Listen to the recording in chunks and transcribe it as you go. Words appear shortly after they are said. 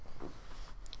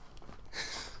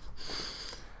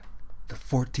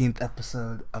14th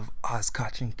episode of Oz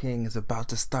Catching King is about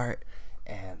to start,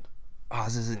 and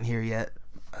Oz isn't here yet.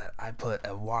 I put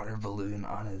a water balloon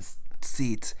on his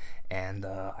seat, and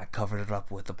I covered it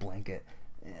up with a blanket,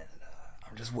 and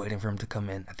I'm just waiting for him to come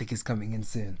in. I think he's coming in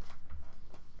soon.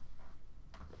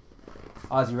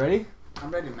 Oz, you ready?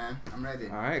 I'm ready, man. I'm ready.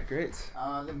 All right, great.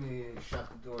 Let me shut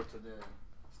the door to the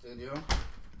studio so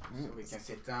we can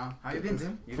sit down. How you been,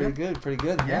 Tim? You Pretty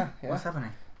good. Yeah. What's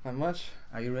happening? Not much.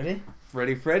 Are you ready?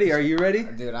 Ready, Freddy? Are you ready?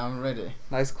 Dude, I'm ready.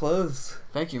 Nice clothes.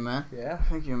 Thank you, man. Yeah.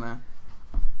 Thank you, man.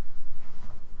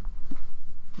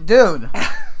 Dude,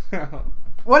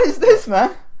 what is this,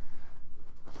 man?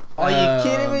 Are you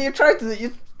kidding me? You tried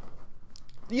to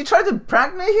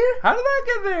prank me here? How did that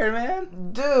get there,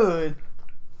 man? Dude,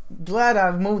 glad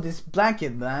I've moved this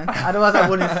blanket, man. Otherwise I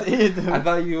wouldn't see it, dude. I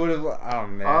thought you would have. Oh,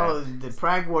 man. Oh, the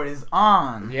prank word is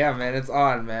on. Yeah, man, it's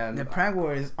on, man. The prank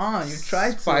word is on. You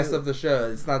tried to spice up the show.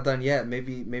 It's not done yet.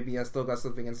 Maybe I still got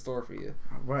something in store for you.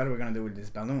 What are we gonna do with this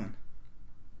balloon?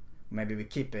 Maybe we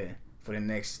keep it for the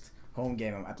next home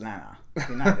game of Atlanta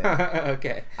United.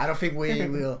 Okay. I don't think we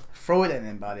will throw it at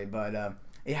anybody, but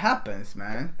it happens,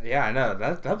 man. Yeah, I know.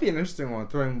 That'd be an interesting one.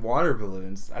 Throwing water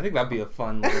balloons. I think that'd be a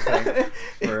fun little thing.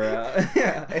 For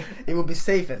yeah. It would be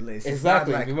safe at least.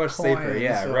 Exactly. It'd be much safer.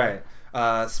 Yeah, right.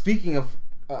 Speaking of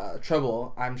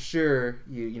trouble, I'm sure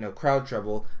you know crowd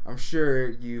trouble. I'm sure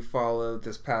you followed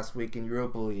this past week in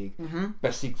Europa League.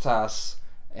 Besiktas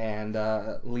and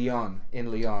Lyon in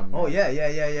Lyon. Oh yeah.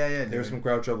 There was some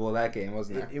crowd trouble in that game,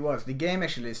 wasn't there? It was. The game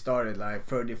actually started like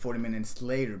 30-40 minutes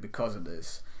later because of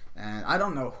this. And I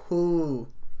don't know who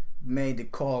made the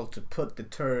call to put the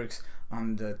Turks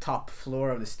on the top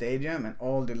floor of the stadium, and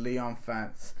all the Lyon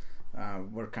fans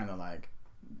were kind of like,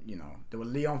 you know, there were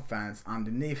Lyon fans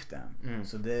underneath them.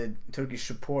 So the Turkish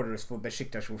supporters for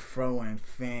Besiktas were throwing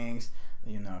things,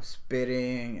 you know,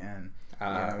 spitting and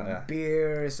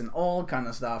beers and all kind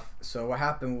of stuff. So what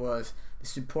happened was the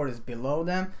supporters below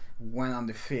them went on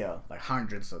the field, like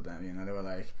hundreds of them. You know, they were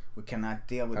like, we cannot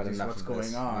deal with this. What's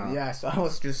going on? Wow. Yeah, so I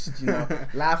was just, you know,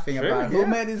 laughing about who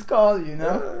made this call, you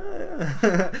know.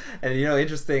 And you know,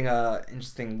 interesting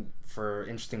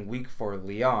week for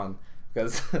Lyon,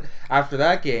 because after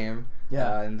that game,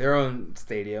 in their own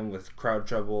stadium with crowd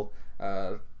trouble,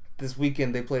 this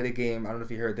weekend they played a game. I don't know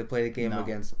if you heard. They played a game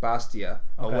against Bastia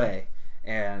away,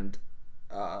 and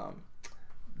I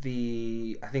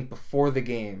think before the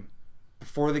game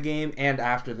and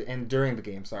during the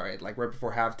game, like right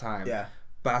before halftime,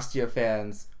 Bastia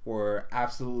fans were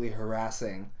absolutely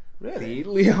harassing the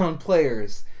Lyon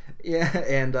players. Yeah,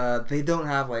 and they don't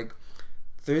have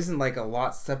there isn't a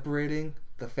lot separating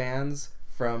the fans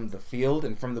from the field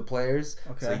and from the players.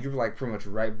 So you're pretty much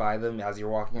right by them as you're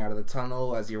walking out of the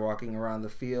tunnel, as you're walking around the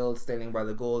field, standing by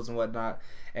the goals and whatnot.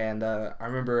 And I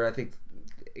remember, I think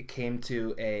it came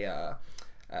to a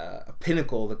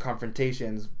pinnacle, the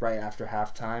confrontations right after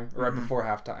halftime, or right before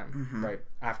halftime, right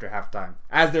after halftime,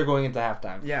 as they're going into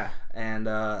halftime. Yeah. And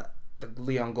the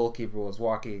Lyon goalkeeper was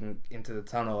walking into the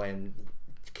tunnel and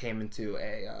came into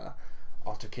a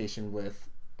altercation with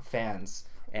fans,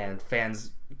 and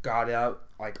fans got out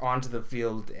onto the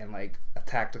field and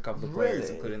attacked a couple of players,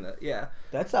 including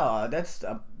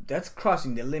that's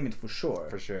crossing the limit for sure.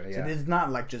 For sure, yeah. So it's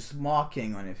not just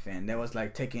mocking or anything. They was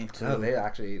taking it to. No, they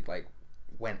actually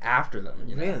went after them.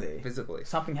 You know, really? Physically.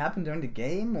 Something happened during the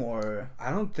game, or?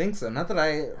 I don't think so. Not that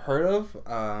I heard of.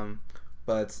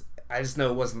 But I just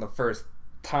know it wasn't the first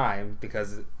time,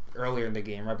 because earlier in the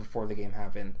game, right before the game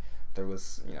happened, there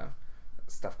was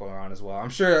stuff going on as well. I'm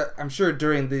sure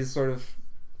during these sort of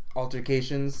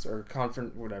altercations or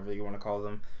whatever you want to call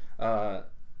them,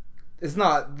 it's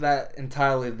not that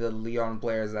entirely the Lyon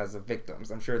players as the victims.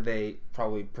 I'm sure they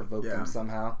probably provoked them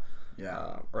somehow.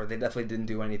 Yeah. Or they definitely didn't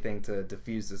do anything to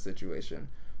diffuse the situation.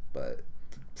 But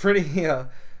pretty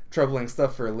troubling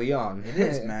stuff for Lyon. It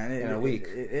is, man. In a week.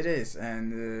 It is.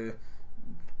 And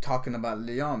talking about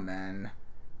Lyon, man,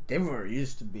 they were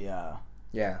used to be a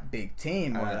big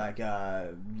team,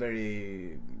 or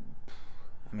very.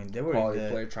 I mean, they were quality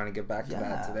player trying to get back to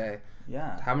that today.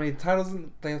 Yeah. How many titles?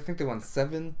 I think they won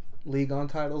 7 Ligue 1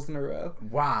 titles in a row.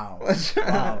 Wow.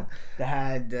 Wow. They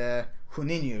had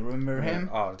Juninho. Remember him?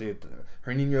 Oh, dude.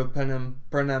 Juninho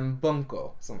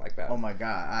Pernambuco. Something like that. Oh, my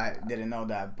God. I didn't know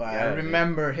that. But I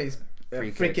remember his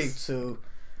free kick to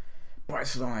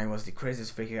Barcelona. It was the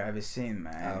craziest free kick I've ever seen,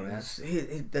 man. Oh, man.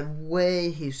 The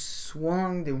way he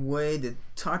swung, the way the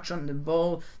touch on the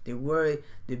ball, the way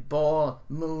the ball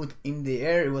moved in the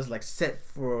air, it was set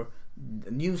for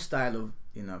a new style of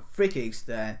free kicks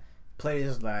that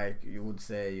players like, you would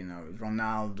say,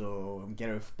 Ronaldo,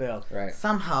 Gareth Bale,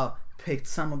 somehow picked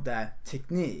some of that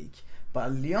technique.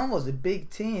 But Lyon was a big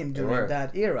team during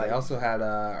that era. They also had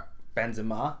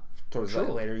Benzema towards the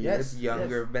later years,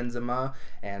 younger Benzema,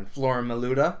 and Florent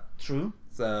Malouda. True.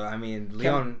 So, I mean,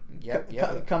 Lyon...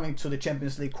 coming to the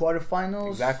Champions League quarterfinals.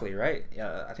 Exactly, right.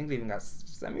 Yeah, I think they even got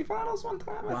semifinals one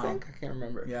time, I think. I can't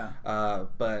remember. Yeah.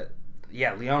 But,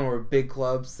 yeah, Lyon were a big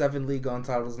club, 7 Ligue 1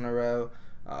 titles in a row.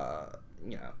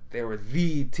 You know, they were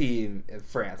the team in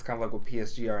France, kind of like what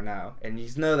PSG are now. And you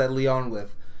know that Lyon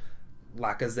with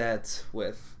Lacazette,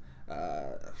 with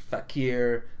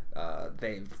Fekir,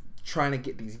 they're trying to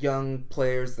get these young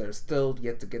players that are still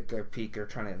yet to get their peak. They're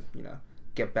trying to, you know,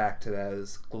 get back to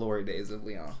those glory days of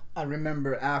Lyon. I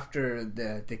remember after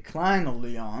the decline of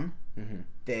Lyon,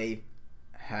 they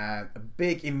had a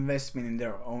big investment in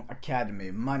their own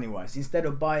academy, money-wise. Instead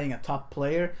of buying a top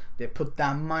player, they put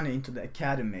that money into the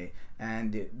academy,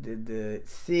 and the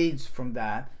seeds from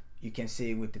that you can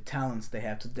see with the talents they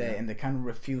have today, and they kind of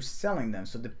refuse selling them.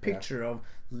 So the picture of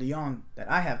Lyon that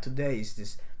I have today is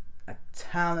this a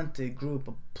talented group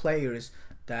of players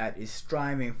that is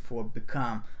striving for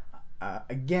become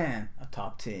again a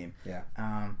top team. Yeah.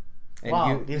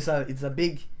 Wow, it's a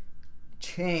big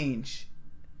change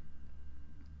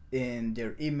in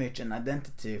their image and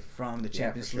identity from the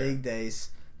Champions League days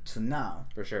to now.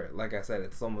 For sure. Like I said,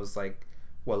 it's almost like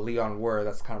what Lyon were.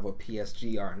 That's kind of what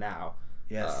PSG are now.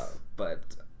 Yes.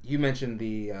 But you mentioned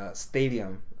the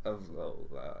stadium of,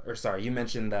 you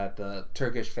mentioned that the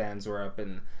Turkish fans were up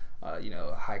in,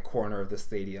 high corner of the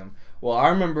stadium. Well, I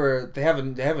remember they have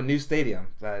a new stadium.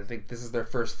 I think this is their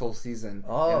first full season.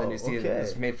 Oh, and the new season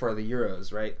is made for the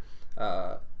Euros, right?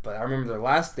 But I remember their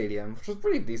last stadium, which was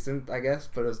pretty decent, I guess,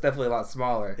 but it was definitely a lot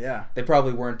smaller. Yeah. They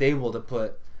probably weren't able to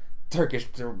put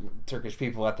Turkish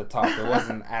people at the top. There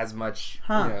wasn't as much,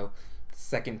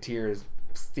 second tier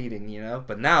seating,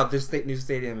 But now this new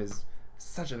stadium is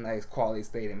such a nice quality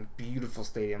stadium, beautiful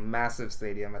stadium, massive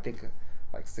stadium. I think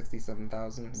like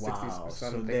 67,000. Wow.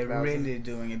 So they're really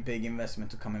doing a big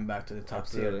investment to coming back to the top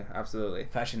tier. Absolutely.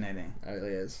 Fascinating. It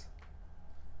really is.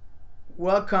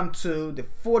 Welcome to the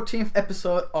 14th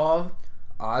episode of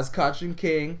Oz, Koch and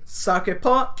King Soccer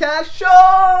Podcast Show!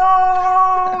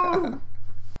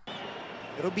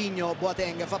 Robinho,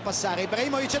 Boateng fa passare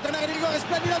Ibrahimovic, entrare di rigore,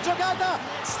 splendida giocata,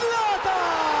 Zlatan!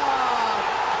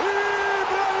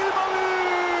 Ibrahimovic!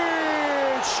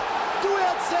 2-0,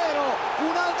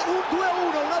 un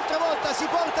 2-1, un'altra volta si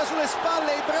porta sulle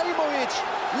spalle Ibrahimovic,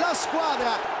 la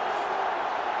squadra.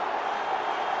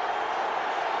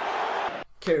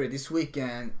 Kerry, this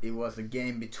weekend it was a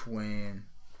game between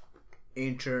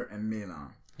Inter and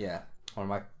Milan. Yeah, one of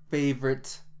my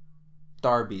favorite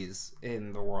derbies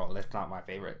in the world, if not my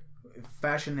favorite.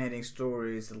 Fascinating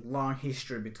stories, a long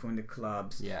history between the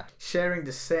clubs. Yeah. Sharing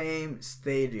the same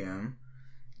stadium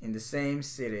in the same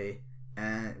city,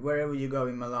 and wherever you go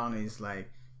in Milan is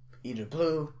like either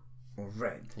blue or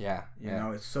red. Yeah. You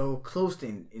know, it's so close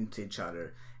into each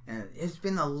other. And it's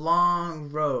been a long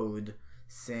road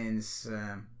since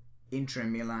Inter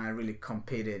and Milan really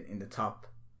competed in the top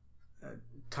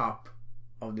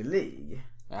of the league.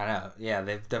 I know. Yeah,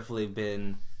 they've definitely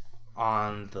been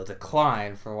on the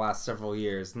decline for the last several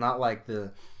years. Not like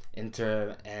the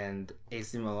Inter and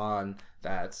AC Milan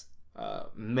that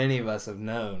many of us have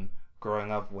known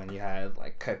growing up, when you had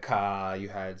like Kaká, you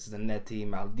had Zanetti,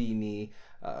 Maldini,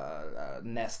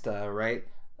 Nesta, right?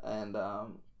 And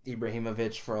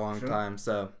Ibrahimovic for a long time.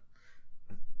 So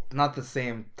not the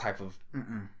same type of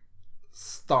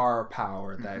star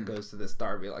power that goes to this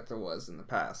derby like there was in the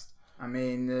past. I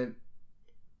mean,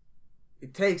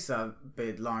 it takes a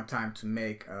bit long time to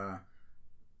make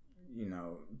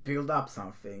build up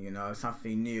something,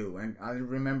 something new. And I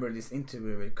remember this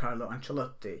interview with Carlo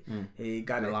Ancelotti. He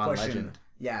got Milan a question. Legend.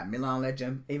 Yeah, Milan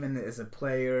legend. Even as a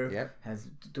player, has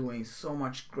doing so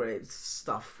much great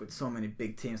stuff with so many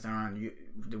big teams around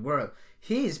the world.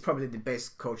 He is probably the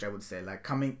best coach, I would say. Like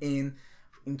coming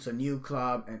into a new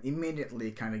club and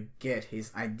immediately kind of get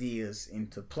his ideas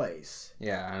into place.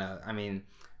 Yeah, I know. I mean,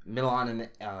 Milan and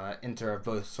Inter have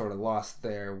both sort of lost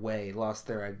their way, lost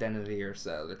their identity or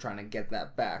so. They're trying to get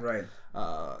that back. Right.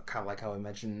 Kind of like how I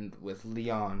mentioned with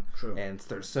Lyon. True. And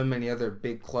there's so many other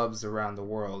big clubs around the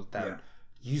world that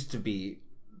used to be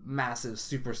massive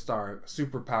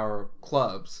superpower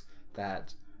clubs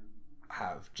that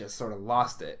have just sort of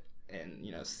lost it and,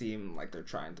 seem like they're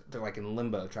like in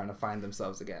limbo trying to find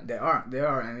themselves again. They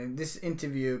are. And in this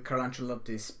interview, Carlo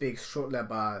Ancelotti speaks shortly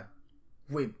about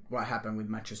with what happened with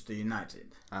Manchester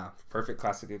United. Perfect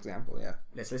classic example, yeah.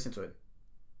 Let's listen to it.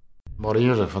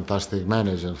 Mourinho is a fantastic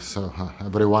manager, so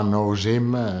everyone knows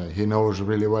him. He knows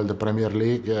really well the Premier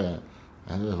League. I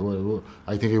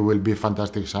think it will be a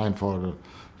fantastic sign for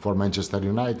for Manchester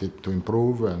United to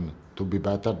improve and to be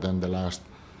better than the last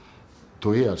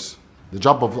 2 years. The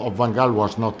job of Van Gaal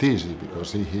was not easy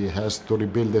because he has to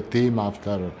rebuild the team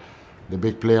after the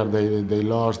big player they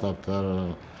lost,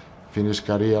 after finished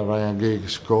career, Ryan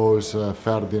Giggs, Scholes,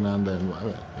 Ferdinand.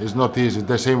 It's not easy.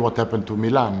 The same what happened to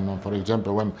Milan. For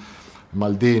example, when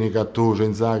Maldini, Gattuso,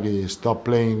 Inzaghi stopped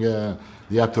playing,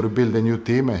 they had to rebuild a new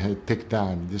team and it take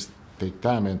time. This take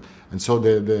time. And so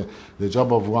the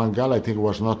job of Van Gaal, I think,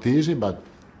 was not easy, but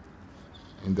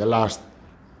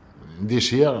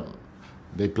this year,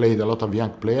 they played a lot of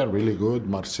young players, really good,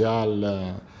 Martial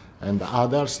and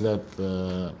others, that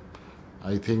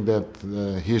I think that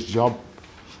his job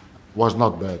was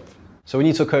not bad. So when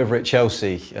you took over at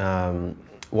Chelsea,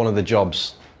 one of the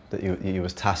jobs that you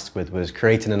was tasked with was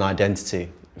creating an identity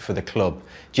for the club.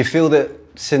 Do you feel that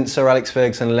since Sir Alex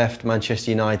Ferguson left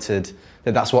Manchester United,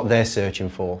 that's what they're searching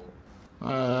for?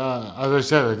 As I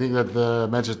said, I think that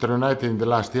Manchester United in the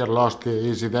last year lost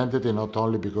his identity, not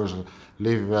only because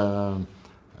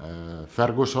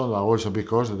Ferguson, but also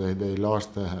because they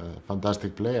lost a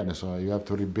fantastic player. So you have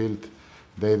to rebuild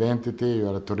the identity, you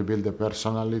have to rebuild the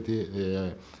personality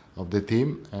of the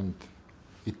team, and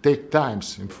it takes time.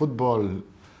 In football,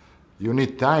 you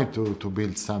need time to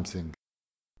build something.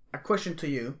 A question to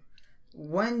you.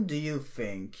 When do you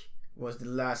think was the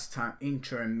last time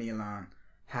Inter and Milan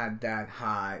had that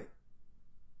high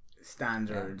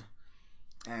standard?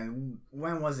 Yeah. And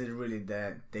when was it really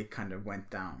that they kind of went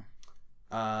down?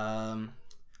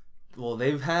 Well,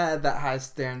 they've had that high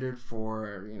standard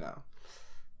for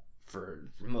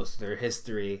most of their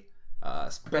history,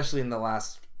 especially in the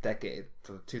last decade,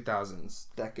 the 2000s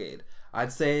decade.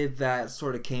 I'd say that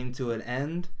sort of came to an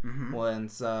end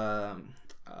once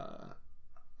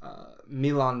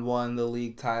Milan won the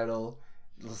league title.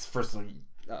 First of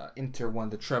all, Inter won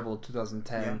the treble in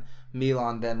 2010. Yeah.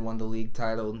 Milan then won the league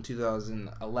title in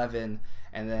 2011.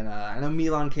 And then I know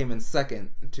Milan came in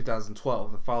second in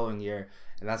 2012, the following year.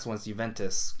 And that's once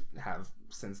Juventus have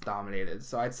since dominated.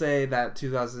 So I'd say that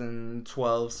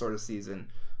 2012 sort of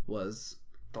season was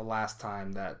the last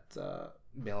time that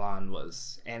Milan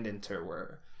and Inter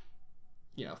were,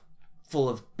 full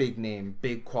of big name,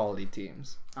 big quality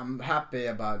teams. I'm happy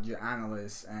about your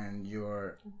analysis and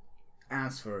your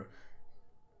answer.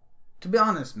 To be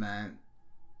honest, man,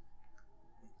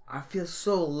 I feel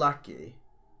so lucky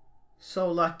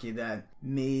that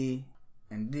me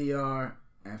and DR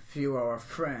and a few of our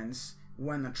friends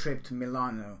went a trip to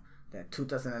Milano that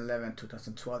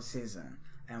 2011-2012 season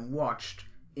and watched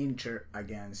Inter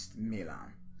against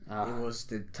Milan. It was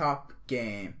the top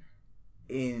game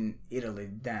in Italy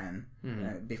then,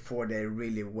 before they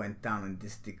really went down in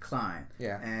this decline.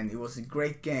 Yeah. And it was a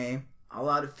great game. A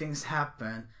lot of things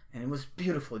happened, and it was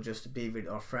beautiful just to be with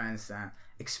our friends and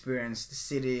experience the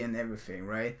city and everything,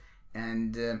 right?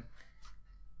 And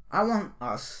I want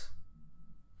us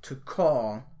to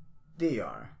call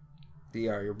DR.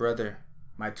 DR, your brother.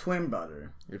 My twin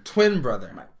brother. Your twin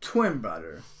brother. My twin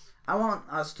brother. I want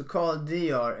us to call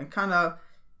DR and kind of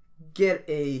get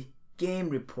a game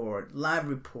report, live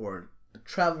report, a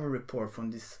travel report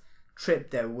from this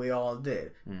trip that we all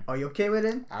did. Are you okay with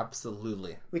it?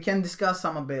 Absolutely. We can discuss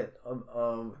a bit of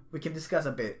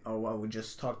what we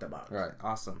just talked about. Right.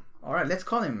 Awesome. All right, let's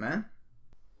call him, man.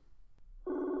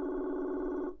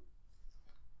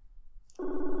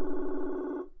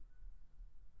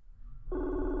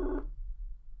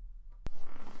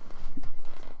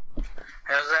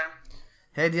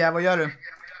 Hej Dia, vad gör du?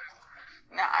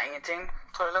 Nej, ingenting.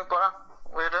 Ta det lugnt bara.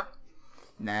 Vad gör du?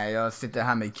 Nej, jag sitter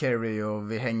här med Kerry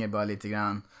och vi hänger bara lite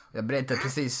grann. Jag berättade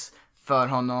precis för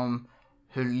honom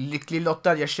hur lycklig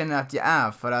lottad jag känner att jag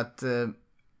är. För att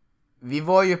vi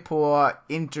var ju på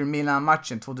Inter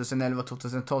Milan-matchen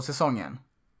 2011-2012 säsongen.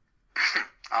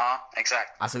 Ja,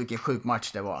 exakt. Alltså vilken sjuk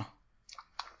match det var.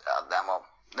 Ja,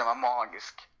 den var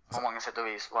magisk. På många sätt och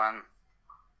vis var den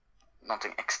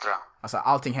någonting extra. Alltså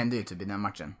allting hände ju typ i den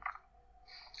matchen.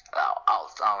 Ja,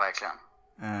 allt. Ja, verkligen.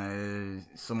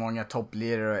 Så många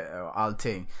topplirare och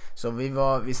allting. Så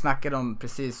vi snackade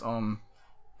precis om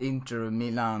Inter och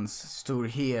Milans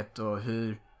storhet och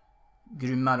hur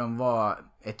grymma de var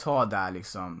ett tag där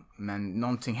liksom. Men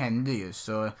någonting hände ju.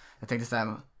 Så jag tänkte så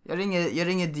här, jag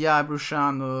ringer Dia,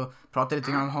 brorsan, och pratar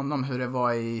lite grann om honom, hur det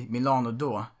var i Milano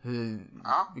då. Hur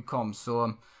vi kom.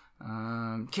 Så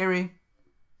Kerry,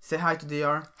 say hi to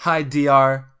DR. Hi,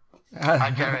 DR.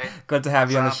 Hi, Kerry. Good to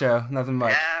have you on the show. Nothing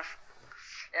much.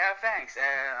 Yeah, thanks.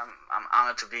 I'm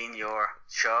honored to be in your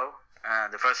show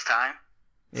the first time.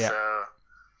 Yeah. So,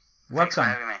 welcome. Thanks for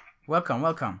having me.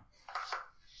 Welcome.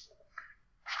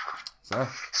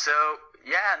 So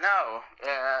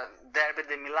Derby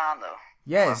di Milano.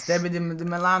 Yes, Derby di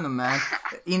Milano, man.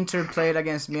 Inter played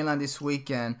against Milan this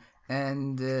weekend,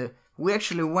 and we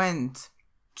actually went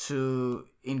to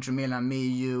Inter Milan, me,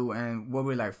 you, and what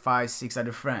were like 5-6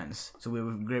 other friends. So we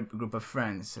were a group of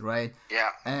friends, right? Yeah,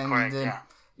 and correct, yeah.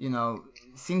 You know,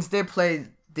 since they played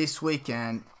this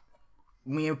weekend,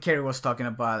 me and Kerry was talking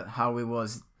about how it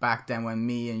was back then when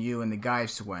me and you and the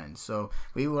guys went. So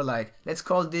we were like, let's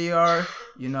call DR,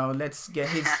 you know, let's get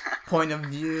his point of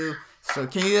view. So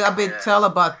can you a bit tell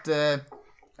about the,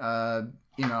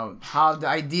 you know, how the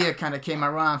idea kind of came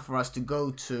around for us to go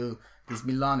to this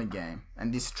Milano game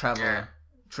and this travel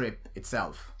trip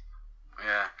itself?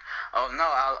 Yeah. Oh no,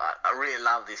 I really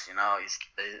love this. You know, it's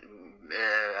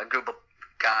a group of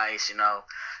guys. You know,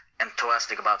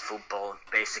 enthusiastic about football.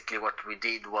 Basically, what we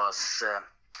did was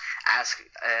ask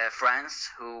friends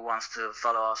who wants to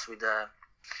follow us with to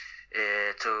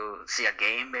see a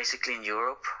game, basically in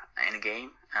Europe, any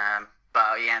game.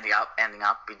 But we ending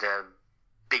up with the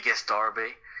biggest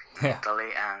derby in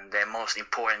Italy and the most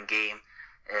important game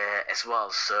as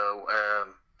well. So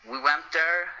we went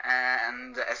there,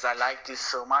 and as I liked this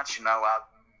so much, you know, I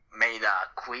made a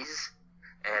quiz.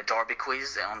 Derby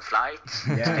quiz on flight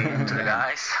to the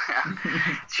guys.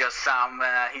 Just some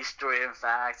history and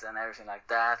facts and everything like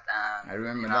that. And, I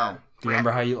remember that. Do you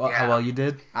remember how well you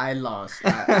did? I lost.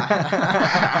 I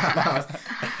lost.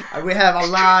 We have a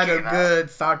lot of good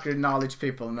soccer knowledge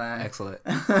people, man. Excellent.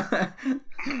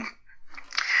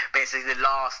 Basically, the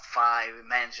last 5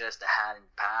 matches they had in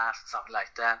the past, something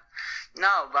like that.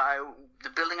 No, but the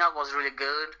building up was really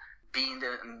good. Being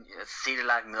in a city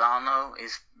like Milano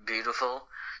is beautiful.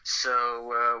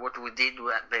 So what we did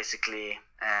was basically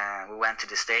we went to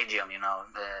the stadium, you know,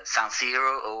 San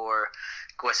Siro or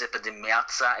Giuseppe di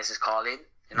Meazza, as it's called,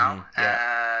 you know.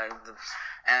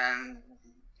 And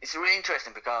it's really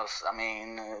interesting because, I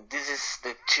mean, this is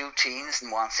the 2 teams in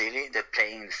one city that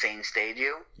play in the same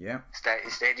stadium. Yeah.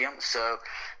 Stadium. So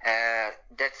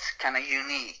that's kind of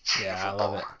unique. Yeah, I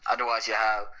love it. Otherwise,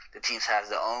 the teams have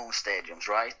their own stadiums,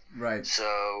 right? Right.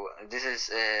 So this is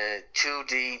 2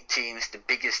 teams, the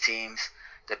biggest teams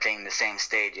that play in the same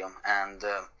stadium, and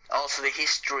also the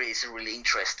history is really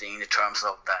interesting in terms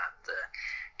of that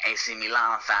AC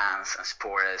Milan fans and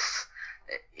supporters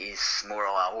is more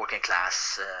of a working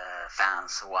class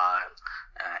fans, while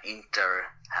Inter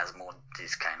has more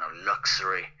this kind of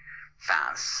luxury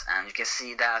fans, and you can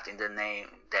see that in their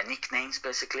nicknames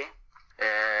basically.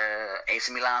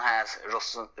 AC Milan has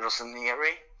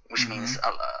Rossoneri, which means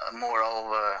more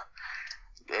of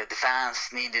the fans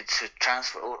needed to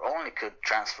transfer or only could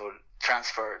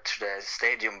transfer to the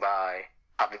stadium by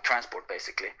public transport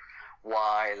basically,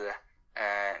 while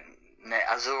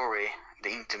Azzurri, the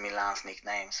Inter Milan's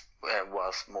nicknames,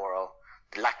 was more of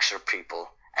the luxury people,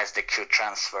 as they could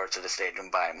transfer to the stadium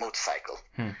by motorcycle.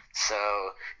 So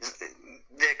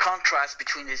the contrast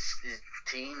between these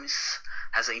teams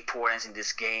has an importance in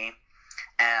this game.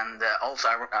 And also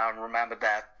I remember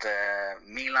that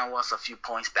Milan was a few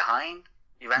points behind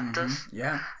Juventus,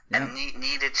 and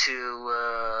needed to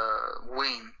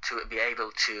win to be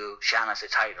able to challenge the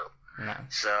title. Nice.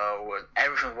 So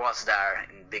everything was there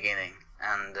in the beginning,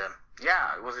 and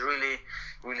it was really,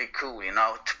 really cool, you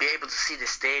know, to be able to see the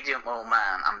stadium. Oh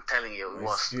man, I'm telling you, it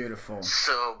was beautiful.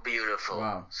 So beautiful.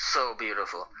 Wow. So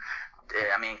beautiful.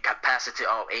 I mean, capacity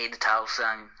of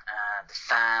 80,000, the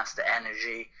fans, the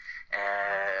energy,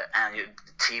 and the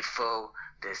tifo,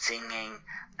 the singing,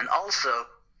 and also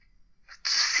to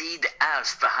see the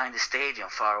Alps behind the stadium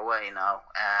far away, you know,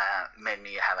 made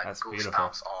me have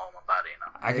goosebumps all my body, you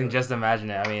know. I can just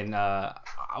imagine it. I mean,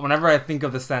 whenever I think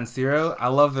of the San Siro, I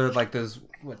love those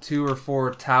 2 or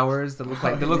 4 towers that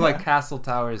look like castle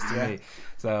towers to me.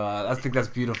 So I think that's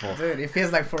beautiful. Dude, it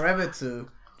feels like forever to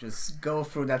just go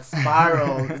through that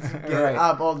spiral, get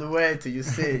up all the way till you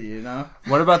see, you know.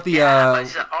 What about the? But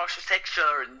it's an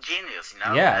architecture genius, you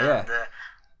know.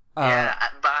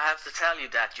 But I have to tell you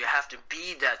that you have to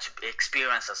be there to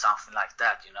experience something like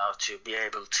that, you know, to be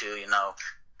able to, you know,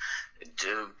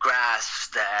 to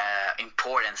grasp the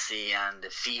importance and the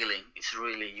feeling. It's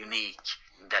really unique,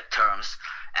 that terms.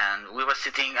 And we were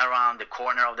sitting around the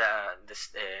corner of the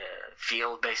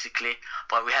field, basically,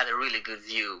 but we had a really good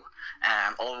view.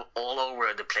 And all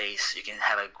over the place, you can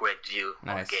have a great view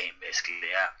of the game, basically,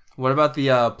 What about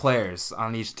the players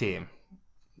on each team?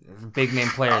 Big name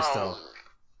players still.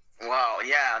 Wow,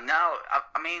 now,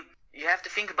 I mean, you have to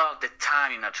think about the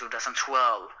time, you know,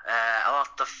 2012. A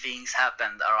lot of things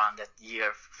happened around that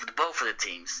year for both of the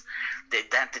teams. The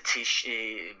identity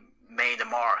made a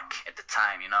mark at the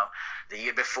time, you know. The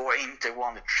year before, Inter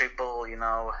won the triple, you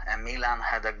know, and Milan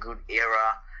had a good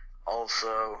era.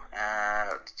 Also,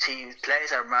 team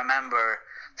players I remember,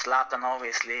 Zlatan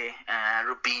obviously,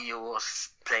 Rubinho was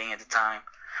playing at the time.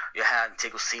 You had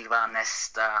Thiago Silva,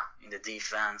 Nesta in the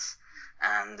defense,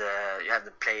 and you had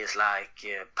the players like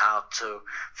Pauto,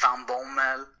 Van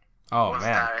Bommel. Oh was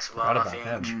man, there as well, I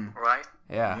think, him. right?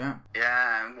 Yeah.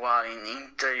 Yeah, and while in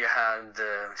Inter you had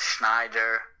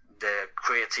Schneider, the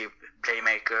creative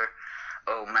playmaker.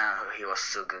 Oh man, he was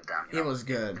so good then. He was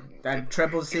good. That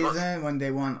treble season when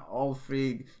they won all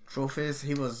 3 trophies,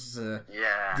 he was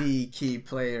the key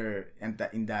player in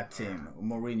that team.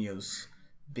 Mourinho's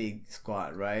big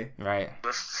squad, right? Right. It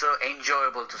was so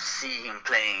enjoyable to see him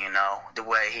playing, the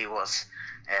way he was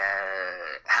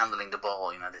handling the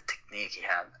ball, the technique he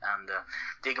had. And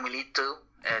Diego Milito,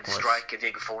 the striker,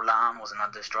 Diego Forlan was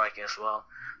another striker as well.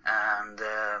 And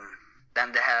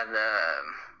then they had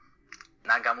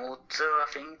Nagamoto, I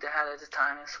think they had at the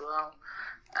time as well.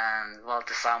 And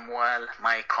Walter Samuel,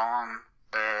 Maicon,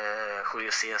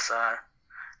 Julio Cesar.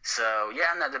 So,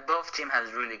 both team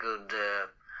has really good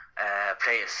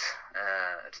players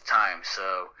at the time.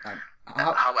 So,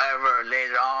 however,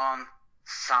 later on,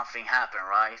 something happened,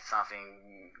 right?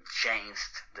 Something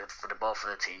changed for both of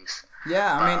the teams.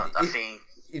 Yeah, I think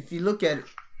if you look at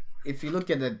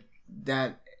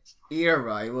that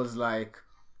era, it was like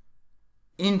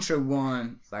Inter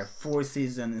won like 4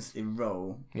 seasons in a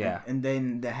row. Yeah, and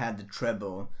then they had the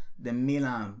treble. Then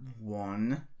Milan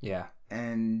won. Yeah,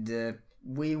 and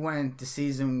we went the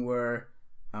season where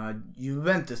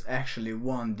Juventus actually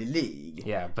won the league.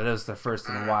 Yeah, but it was the first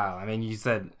in a while. I mean, you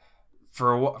said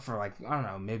for like, I don't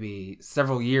know, maybe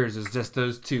several years, it was just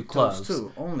those 2 clubs. Those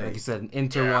 2 only. Like you said,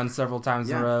 Inter won several times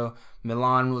in a row.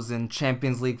 Milan was in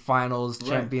Champions League finals,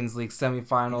 Champions League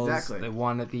semifinals. Exactly. They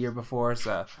won it the year before.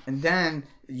 So. And then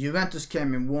Juventus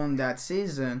came and won that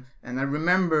season. And I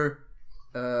remember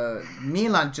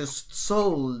Milan just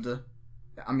sold.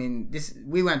 I mean,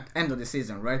 we went end of the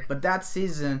season, right? But that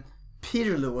season,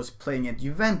 Pirlo was playing at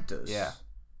Juventus. Yeah.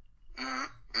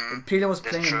 And Pirlo was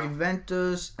playing at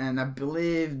Juventus, and I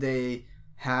believe they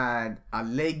had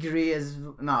Allegri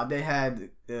they had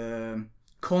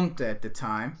Conte at the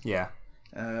time. Yeah.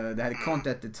 They had Conte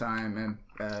at the time, and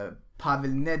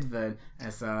Pavel Nedved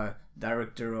as a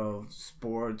director of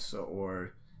sports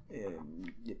or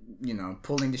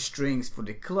pulling the strings for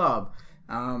the club.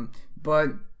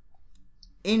 But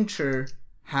Inter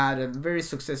had a very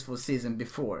successful season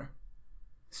before.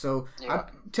 So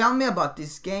tell me about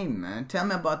this game, man. Tell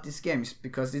me about this game,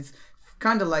 because it's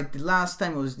kind of like the last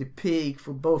time was the peak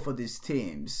for both of these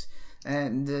teams.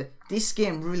 And this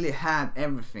game really had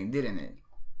everything, didn't it?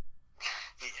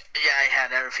 Yeah, it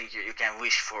had everything you can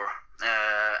wish for.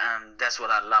 And that's what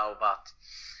I love about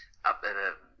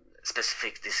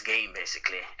specific this game,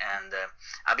 basically. And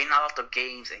I've been in a lot of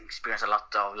games and experienced a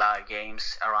lot of live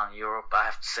games around Europe, I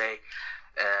have to say.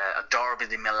 A Derby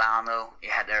di Milano,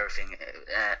 it had everything,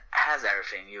 has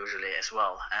everything usually as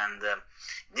well. And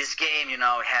this game, it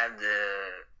had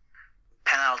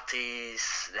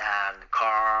penalties, they had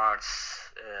cards,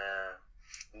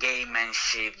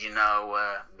 gamemanship,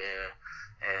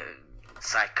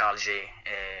 psychology,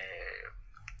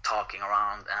 talking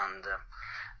around, and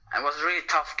it was a really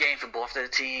tough game for both of the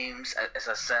teams, as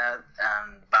I said.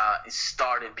 But it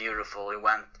started beautiful. It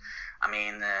went.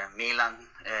 Milan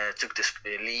took the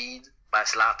lead by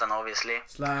Zlatan, obviously.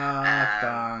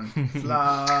 Zlatan.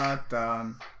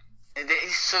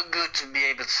 It's so good to be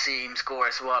able to see him score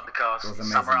as well, because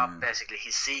sum up basically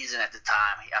his season at the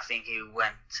time. I think he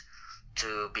went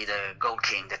to be the goal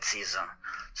king that season.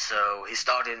 So he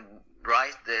started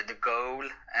the goal,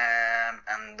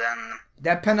 and then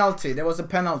that penalty. There was a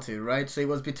penalty, right? So it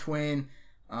was between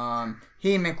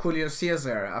him and Julio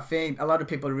Cesar. I think a lot of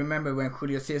people remember when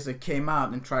Julio Cesar came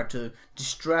out and tried to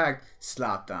distract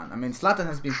Zlatan. I mean, Zlatan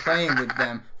has been playing with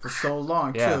them for so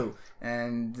long too,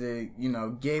 and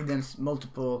gave them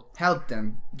helped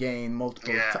them gain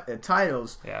multiple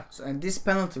titles. Yeah. So, and this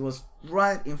penalty was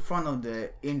right in front of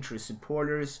the Inter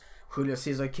supporters. Julio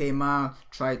Cesar came out,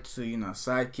 tried to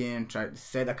psych him, tried to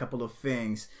say a couple of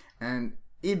things, and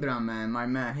Ibra, man, my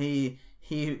man, he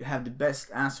had the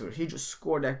best answer. He just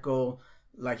scored that goal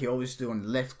like he always do on the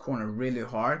left corner really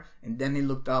hard, and then he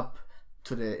looked up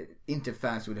to the Inter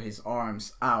fans with his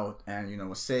arms out and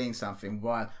was saying something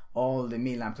while all the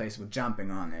Milan players were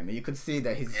jumping on him. You could see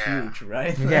that he's huge,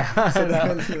 right? Yeah. So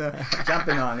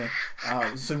jumping on him.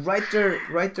 So right there,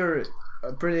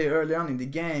 pretty early on in the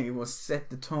game, it was set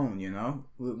the tone.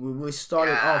 We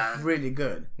started off really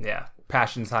good. Yeah,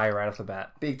 passion's high right off the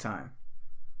bat. Big time.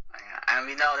 And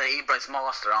we know that Ibra is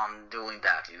master on doing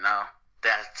that,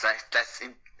 That's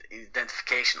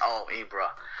identification of Ibra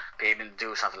be able to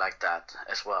do something like that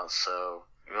as well. So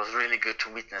it was really good to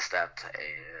witness that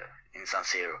in San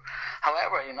Siro.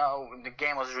 However, the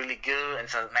game was really good, and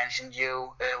as I mentioned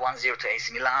 1-0 to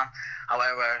AC Milan.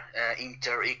 However,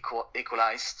 Inter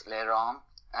equalized later on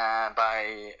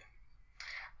by,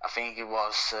 I think it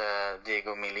was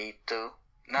Diego Milito.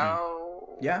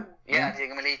 No. Yeah.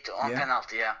 Diego Milito on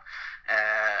penalty. Yeah.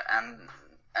 And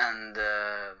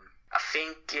I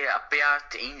think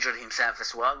Apiat injured himself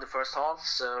as well the first half,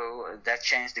 so that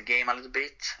changed the game a little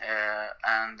bit.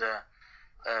 And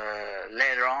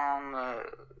later on,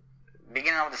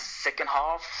 beginning of the second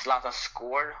half, Zlatan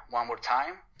scored one more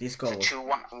time. This goal was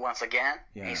 2-1 once again,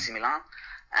 AC Milan.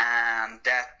 And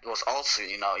that was also,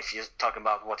 if you talk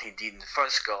about what he did in the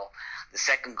first goal, the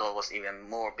second goal was even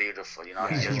more beautiful. He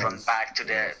just run back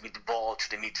with the ball to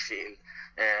the midfield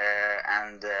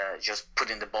and just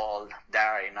putting the ball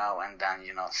there, and then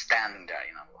standing there,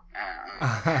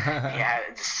 he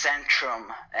had the centrum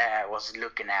was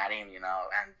looking at him,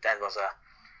 and that was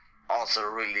also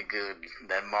really good.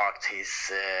 That marked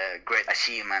his great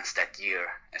achievements that year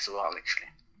as well, actually.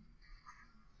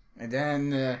 And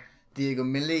then Diego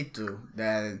Milito,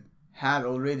 that had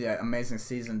already an amazing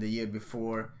season the year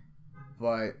before,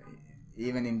 but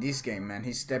even in this game, man,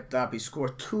 he stepped up. He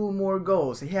scored 2 more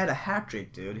goals. He had a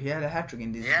hat-trick, dude. He had a hat-trick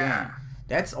in this game.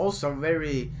 That's also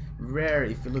very rare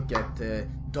if you look at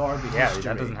Derby history. Yeah,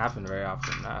 that doesn't happen very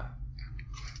often. No,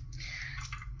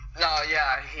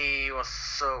 he was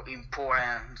so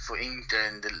important for Inter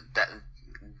in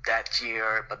that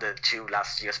year, but the 2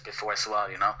 last years before as well,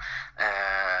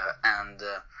 and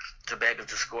to be able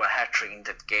to score a hat-trick in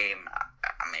that game,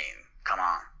 I mean, come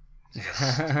on.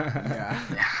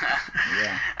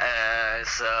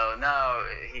 So no,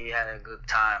 he had a good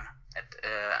time,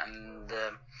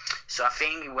 so I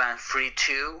think he went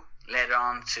 3-2 later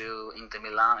on to Inter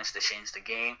Milan as they changed the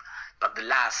game. But the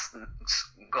last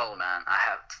goal, man, I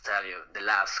have to tell you, the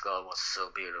last goal was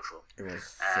so beautiful. It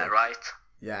was right?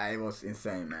 Yeah, it was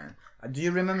insane, man. Do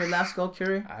you remember the last goal,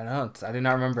 Curie? I don't. I do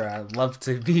not remember. I'd love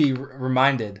to be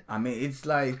reminded. I mean, it's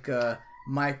like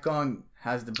Maicon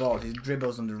has the ball. He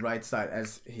dribbles on the right side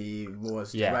as he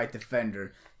was the right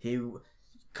defender. He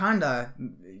kind of,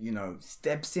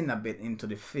 steps in a bit into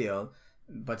the field,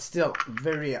 but still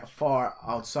very far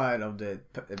outside of the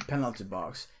penalty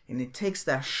box. And he takes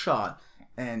that shot,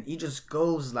 and he just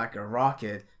goes like a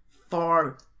rocket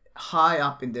far high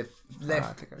up in the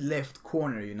left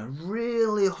corner,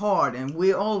 really hard. And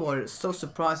we all were so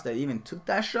surprised that he even took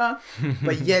that shot.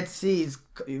 But yet, it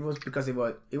was because it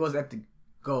was at the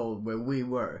goal where we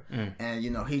were, and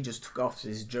he just took off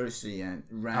his jersey and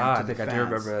ran to the fans. I do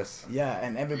remember this. Yeah,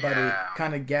 and everybody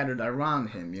kind of gathered around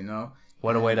him,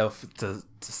 What a way to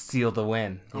seal the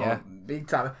win. Yeah, big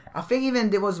time. I think even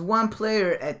there was one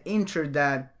player at Inter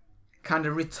that kind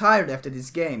of retired after this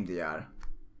game, DR.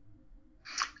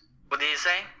 What did you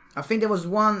say? I think there was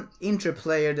one Inter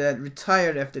player that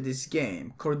retired after this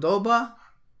game. Cordoba?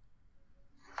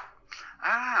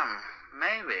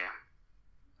 Maybe.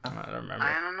 I don't remember.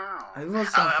 I don't know. It was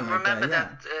something I remember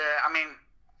that.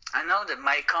 I know that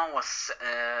Maicon was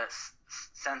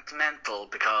sentimental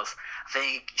because I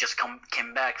think he just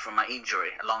came back from an injury,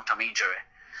 a long-term injury.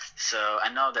 So I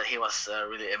know that he was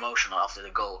really emotional after the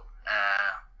goal.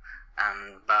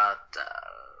 But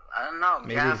I don't know.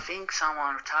 Maybe. Yeah, I think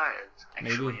someone retired.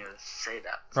 Actually, when you say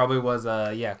that. Probably was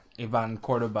Ivan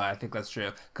Cordoba. I think that's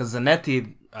true. Because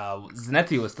Zanetti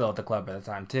was still at the club at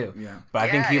the time too. Yeah. But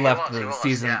I think he left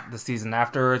the season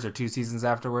afterwards, or 2 seasons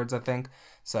afterwards, I think.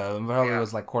 So it probably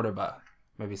was like Cordoba,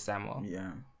 maybe Samuel.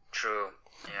 Yeah. True.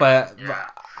 Yeah. But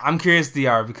I'm curious,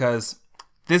 DR, because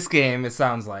this game, it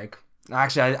sounds like,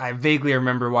 actually I vaguely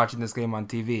remember watching this game on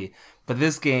TV. But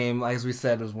this game, as we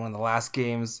said, was one of the last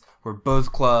games where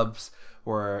both clubs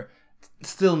were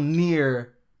still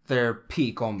near their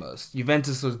peak almost.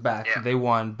 Juventus was back, they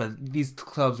won, but these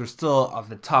clubs were still at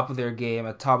the top of their game,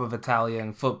 at top of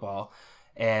Italian football.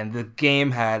 And the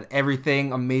game had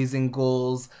everything, amazing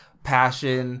goals,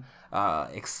 passion,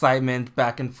 excitement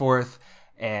back and forth.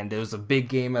 And it was a big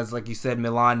game, as like you said,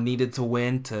 Milan needed to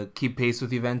win to keep pace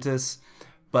with Juventus.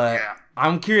 But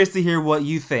I'm curious to hear what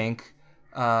you think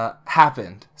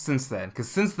happened since then, because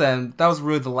since then that was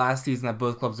really the last season that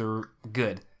both clubs were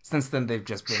good. Since then they've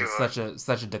just been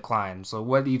such a decline. So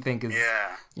what do you think is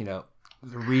the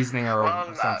reasoning or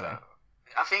something?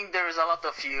 I think there is a lot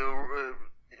of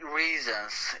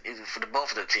reasons for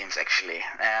both of the teams actually.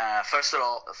 First of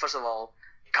all,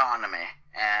 economy.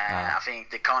 I think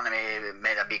the economy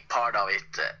made a big part of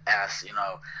it, as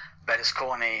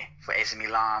Berlusconi for AC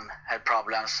Milan had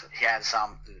problems. He had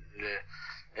some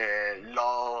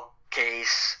law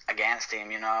case against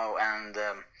him, and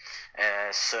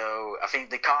so I think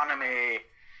the economy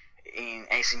in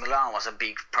AC Milan was a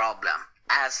big problem,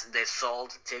 as they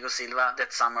sold Thiago Silva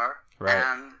that summer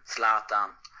and Zlatan.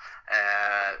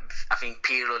 I think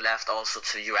Pirlo left also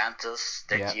to Juventus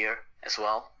that year as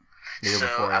well. The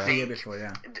year before,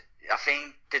 I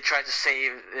think they tried to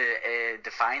save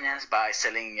the finance by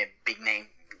selling big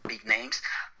names,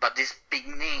 but these big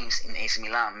names in AC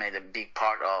Milan made a big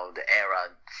part of the era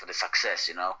for the success,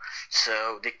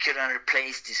 So they couldn't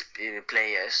replace these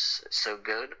players so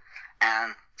good,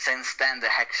 and since then they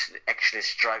actually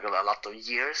struggled a lot of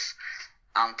years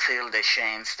until they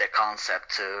changed their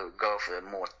concept to go for the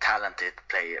more talented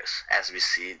players, as we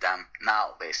see them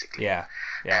now, basically. Yeah.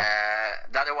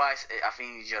 Otherwise, I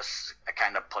think it's just a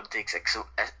kind of politics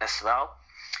as well,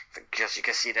 because you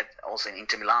can see that also in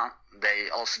Inter Milan, they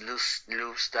also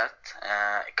lose that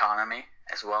economy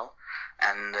as well.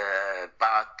 And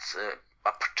but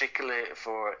particularly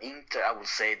for Inter, I would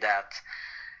say that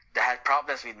they had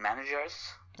problems with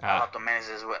managers. A lot of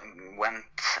managers went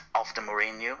after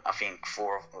Mourinho. I think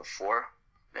four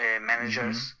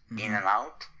managers in and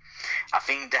out. I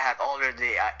think they had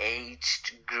already an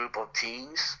aged group of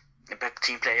team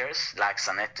players, like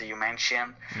Zanetti you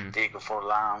mentioned, Diego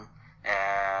Forlan,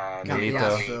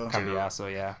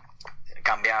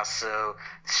 Cambiaso,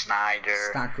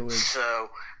 Schneider,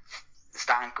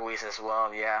 Stankovic as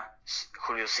well,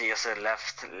 Julio Cesar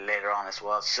left later on as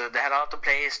well. So they had a lot of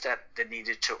players that they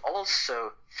needed to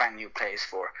also find new players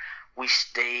for,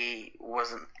 which they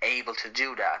wasn't able to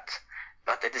do that.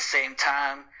 But at the same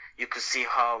time, you could see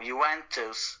how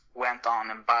Juventus went on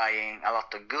and buying a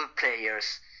lot of good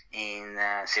players in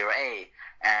Serie A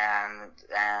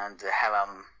and have a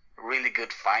really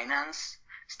good finance,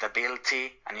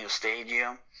 stability, a new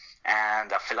stadium,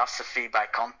 and a philosophy by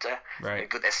Conte,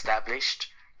 good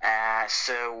established.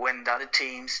 So when the other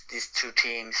teams, these two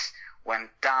teams, went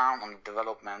down on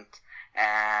development,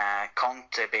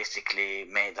 Conte basically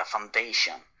made a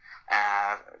foundation.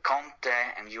 Conte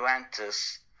and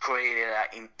Juventus created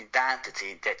an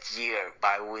identity that year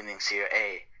by winning Serie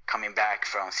A, coming back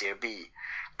from Serie B,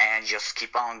 and just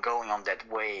keep on going on that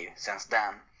way since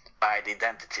then by the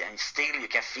identity. And still you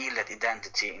can feel that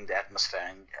identity in the atmosphere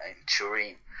in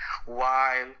Turin.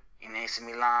 While in AC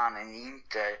Milan and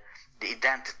Inter, the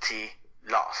identity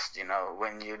lost.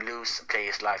 When you lose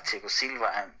players like Thiago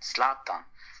Silva and Zlatan,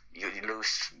 you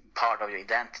lose part of your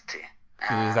identity.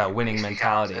 You lose that winning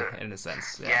mentality in a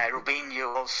sense. Yeah,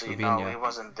 Robinho also, he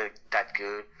wasn't that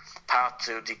good. Part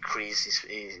to decrease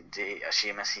the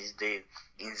achievements he did.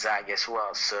 Inzaghi as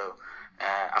well. So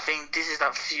I think this is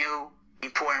a few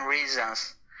important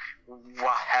reasons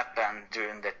what happened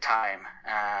during that time.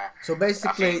 So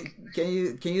basically,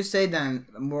 can you say then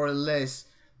more or less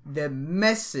the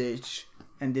message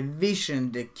and the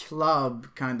vision the club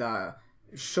kind of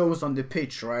shows on the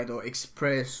pitch, right, or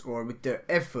express, or with their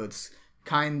efforts,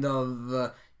 kind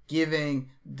of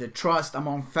giving the trust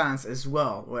among fans as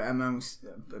well, or amongst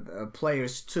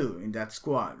players too in that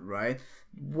squad, right?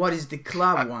 What is the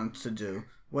club want to do?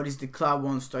 What is the club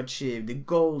wants to achieve? The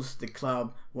goals the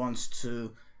club wants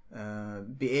to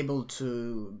be able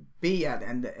to be at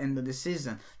the end of the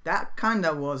season. That kind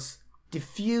of was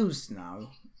diffused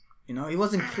now. It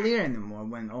wasn't clear anymore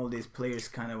when all these players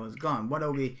kind of was gone. What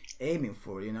are we aiming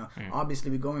for?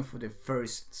 Obviously we're going for the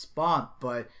first spot,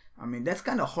 but I mean that's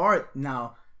kind of hard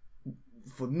now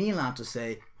for Milan to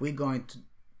say we're going to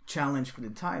challenge for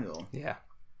the title. Yeah.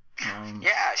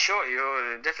 Yeah, sure.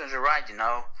 You're definitely right.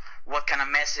 What kind of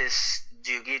message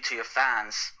do you give to your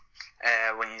fans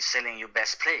when you're selling your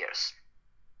best players?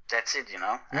 That's it,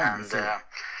 Yeah,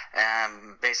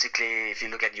 and basically, if you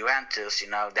look at Juventus, they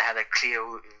had a clear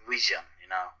vision.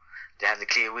 They had a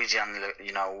clear vision,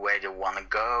 where they want to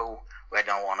go, where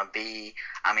they want to be.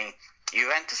 I mean,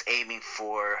 Juventus aiming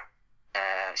for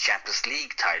Champions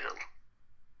League title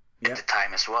at the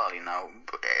time as well.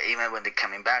 Even when they're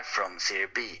coming back from Serie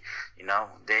B,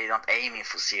 they're not aiming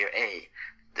for Serie A.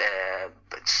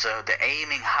 So the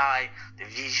aiming high, the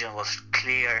vision was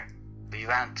clear.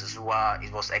 Juventus, what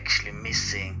it was actually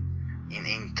missing in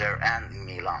Inter and in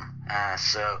Milan.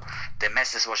 So the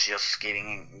message was just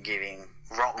giving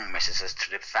wrong messages to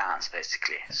the fans,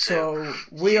 basically. So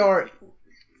we are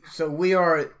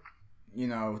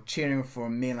cheering for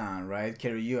Milan, right?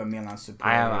 Kerry, you are a Milan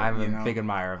supporter. I'm a big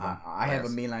admirer of them. I have a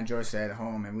Milan jersey at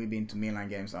home, and we've been to Milan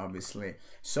games, obviously.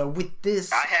 So with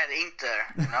this, I had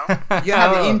Inter. You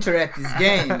had the Inter at this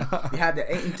game. You had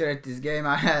the Inter at this game.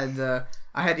 I had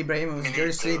Ibrahimovic's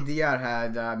jersey. Diar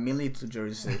had Milito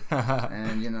jersey,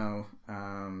 and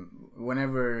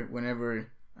whenever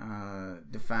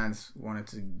the fans wanted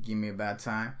to give me a bad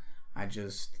time, I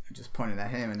just pointed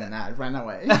at him and then I ran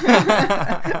away.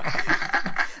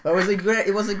 But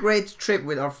it was a great trip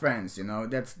with our friends, you know.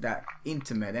 That's that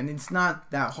intimate, and it's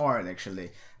not that hard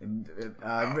actually.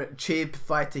 Cheap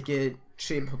flight ticket,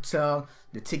 cheap hotel.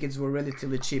 The tickets were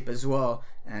relatively cheap as well,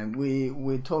 and we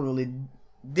totally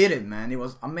did it, man. It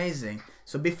was amazing.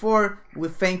 So before we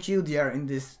thank you, dear, in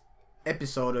this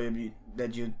episode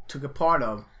that you took a part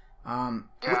of,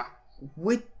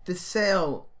 with the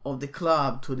sale of the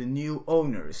club to the new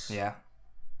owners. Yeah.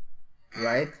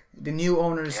 Right? The new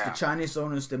owners, the Chinese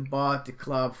owners that bought the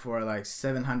club for like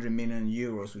 700 million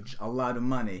euros, which is a lot of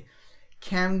money.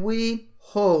 Can we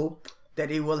hope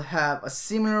that it will have a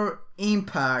similar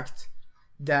impact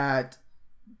that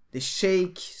the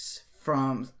sheikhs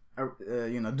from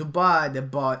Dubai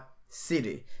that bought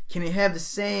City? Can it have the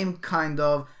same kind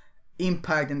of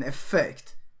impact and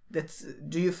effect?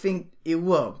 Do you think it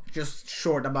will? Just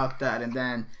short about that, and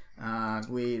then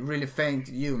we really thank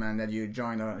you, man, that you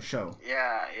joined our show.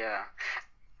 Yeah.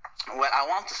 Well, I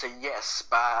want to say yes,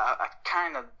 but I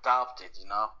kind of doubt it. You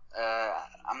know,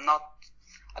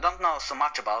 I don't know so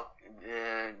much about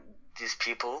these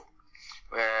people,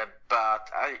 but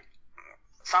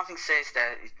something says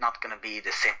that it's not gonna be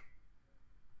the same.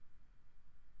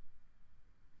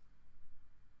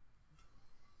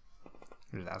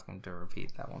 He was asking to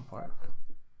repeat that one part.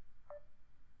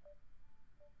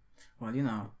 Well, you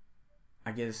know,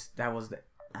 I guess that was the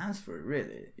answer,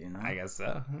 really, you know? I guess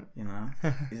so. You know?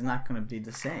 It's not going to be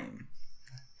the same.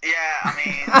 Yeah, I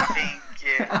mean, I think...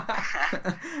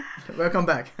 Yeah. Welcome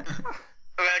back.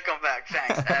 Welcome back,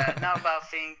 thanks. No, but I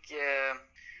think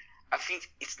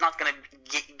it's not going to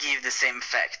give the same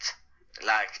effect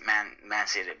like Man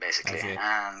City, basically.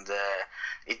 And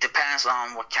it depends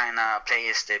on what kind of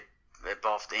players they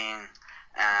both in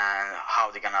and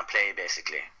how they're gonna play,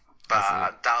 basically. But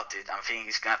I doubt it. I think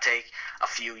it's gonna take a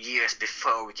few years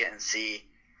before we can see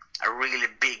a really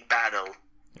big battle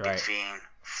between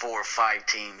 4 or 5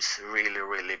 teams.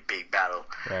 Really big battle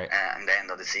in the end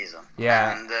of the season.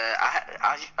 Yeah. And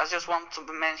I just want to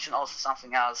mention also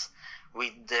something else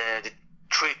with the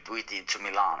trip we did to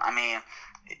Milan. I mean,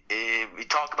 we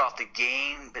talk about the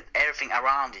game, but everything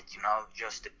around it, you know,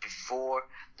 just the before,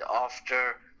 the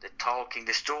after, the talking,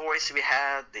 the stories we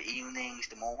had, the evenings,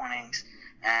 the mornings,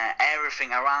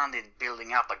 everything around it,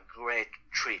 building up a great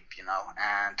trip, you know,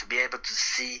 and to be able to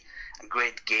see a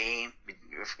great game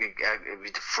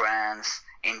with friends,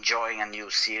 enjoying a new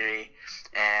city,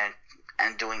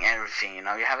 and doing everything, you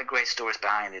know, you have a great stories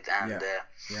behind it, and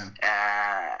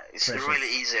it's Precious. Really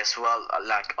easy as well,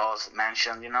 like Oz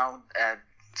mentioned, you know,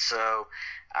 so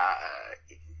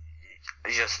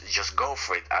just go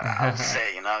for it. I would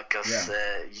say, you know, because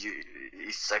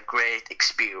it's a great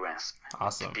experience.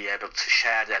 Awesome. To be able to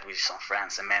share that with some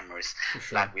friends and memories,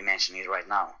 like we mentioned it right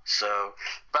now. So,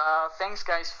 but thanks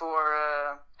guys for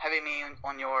having me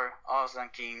on your Oz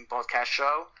and King podcast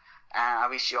show. I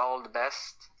wish you all the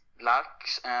best luck,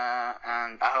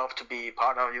 and I hope to be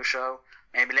part of your show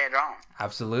maybe later on.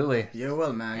 Absolutely. You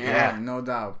will, man. Yeah, no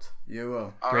doubt. You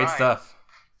will. Great stuff.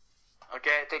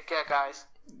 Okay, take care guys.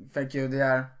 Thank you,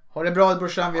 dear. Ha det bra,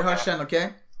 brorsan. Vi hörs sen,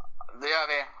 okej? Det gör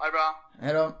vi. Ha det bra.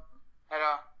 Hejdå.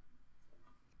 Hejdå.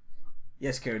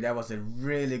 Yes, Kerry, that was a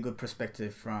really good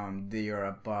perspective from Dior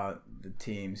about the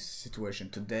team's situation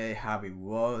today, how it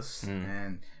was,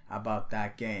 and about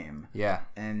that game. Yeah.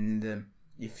 And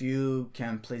if you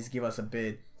can please give us a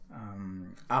bit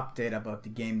update about the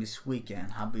game this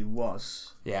weekend, how it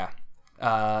was. Yeah.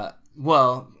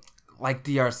 Well, like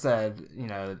DR said, you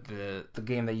know, the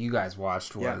game that you guys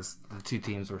watched was the two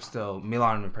teams were still,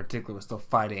 Milan in particular was still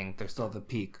fighting. They're still at the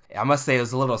peak. I must say it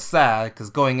was a little sad because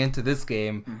going into this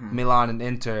game, Milan and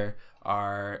Inter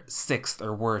are 6th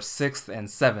or worse, 6th and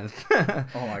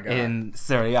 7th in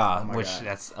Serie A,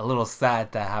 that's a little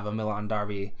sad to have a Milan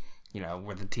derby, you know,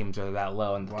 where the teams are that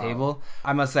low on the table.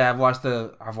 I must say I've watched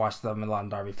the Milan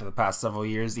derby for the past several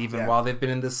years, even while they've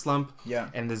been in this slump. Yeah.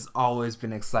 And there's always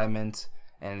been excitement.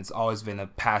 And it's always been a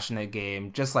passionate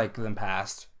game, just like in the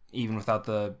past, even without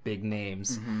the big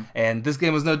names. And this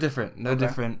game was no different.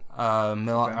 Different.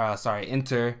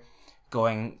 Inter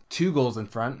going 2 goals in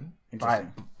front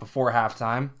before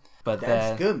halftime. But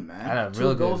that's good, man. I know,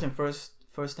 2 goals in first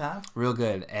half. Real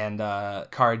good. And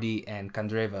Cardi and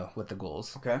Candreva with the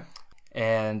goals. Okay.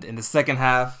 And in the second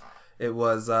half, it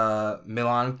was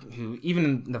Milan, who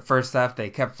even in the first half,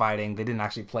 they kept fighting. They didn't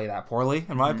actually play that poorly,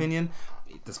 in my opinion.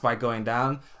 Despite going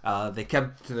down, they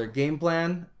kept to their game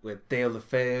plan with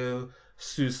Deulofeu,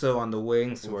 Suso on the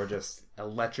wings, who are just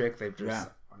electric. They've just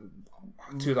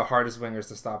two of the hardest wingers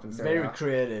to stop in Serie A. Very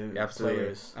creative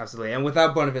players. Absolutely. And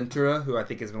without Bonaventura, who I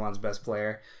think is Milan's best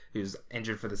player, who's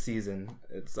injured for the season,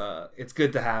 it's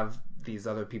good to have these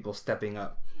other people stepping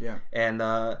up. Yeah. And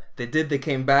they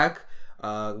came back,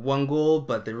 1 goal,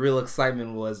 but the real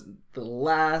excitement was the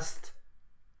last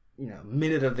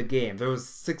minute of the game. There was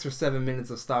 6 or 7 minutes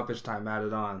of stoppage time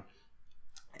added on.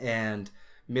 And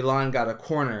Milan got a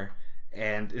corner,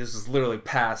 and it was just literally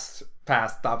past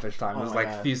stoppage time. It was like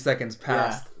a few seconds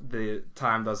past the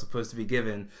time that was supposed to be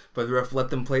given. But the ref let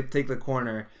them take the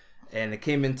corner, and it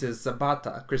came into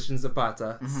Zapata, Christian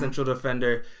Zapata, central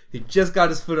defender, who just got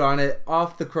his foot on it,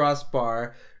 off the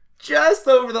crossbar, just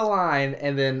over the line,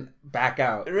 and then back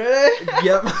out. Really?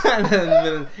 Yep. And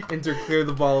then Inter cleared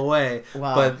the ball away.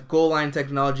 Wow. But goal line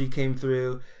technology came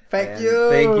through. Thank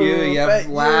you. Yep.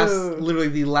 Literally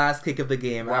the last kick of the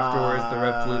game. Wow. Afterwards, the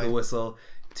ref blew the whistle,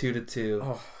 2-2.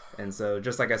 Oh. And so,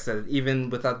 just like I said, even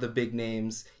without the big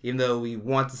names, even though we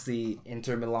want to see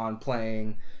Inter Milan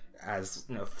playing as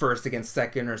first against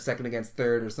second or second against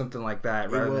third or something like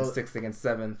that, rather than sixth against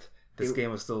seventh, this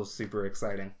game was still super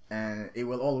exciting. And it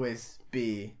will always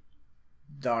be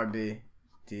Derby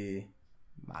di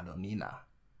Madonnina.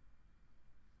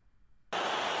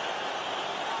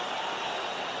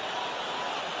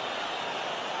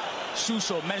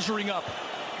 Suso measuring up.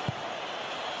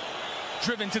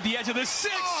 Driven to the edge of the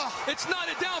 6. Oh. It's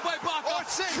knotted down by Bacca. Oh,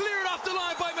 cleared off the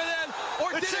line by Medel.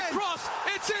 Or did it cross?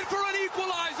 It's in for an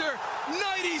equalizer.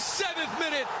 97th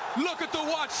minute. Look at the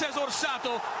watch, says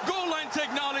Orsato. Goal line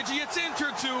technology. It's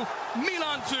Inter 2,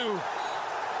 Milan 2.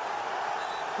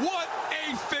 What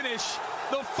a finish.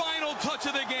 The final touch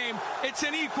of the game. It's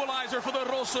an equalizer for the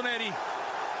Rossoneri.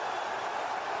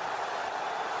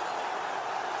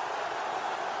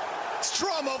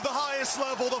 Drama of the highest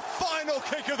level, the final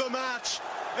kick of the match,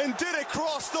 and did it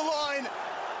cross the line?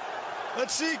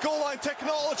 Let's see, goal line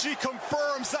technology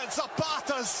confirms that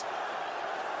Zapata's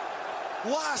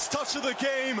last touch of the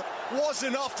game was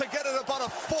enough to get it about a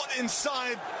foot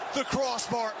inside the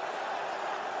crossbar.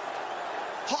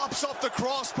 Hops up the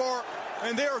crossbar,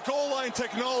 and there, goal line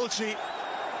technology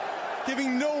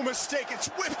giving no mistake. It's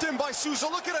whipped in by Sousa.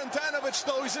 Look at Andanovic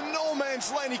though, he's in no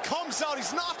man's land. He comes out,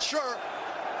 he's not sure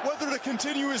whether to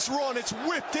continue his run. It's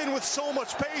whipped in with so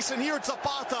much pace, and here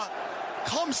Zapata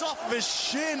comes off of his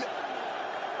shin.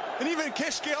 And even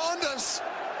Kishke Ondas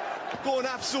going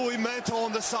absolutely mental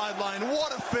on the sideline.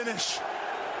 What a finish.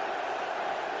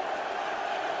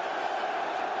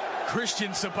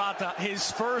 Christian Zapata,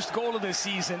 his first goal of the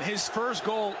season, his first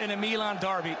goal in a Milan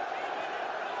derby.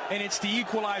 And it's the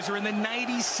equalizer in the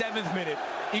 97th minute.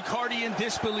 Icardi in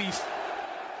disbelief.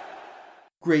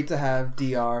 Great to have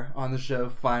DR on the show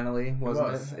finally,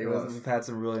 wasn't it? It was. We've had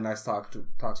some really nice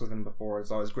talks with him before.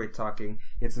 It's always great talking.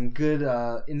 He had some good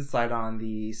insight on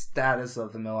the status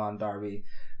of the Milan derby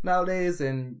nowadays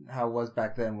and how it was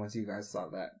back then once you guys saw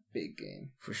that big game.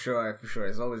 For sure.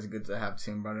 It's always good to have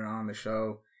Tim Brother on the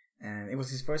show. And it was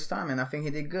his first time, and I think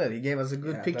he did good. He gave us a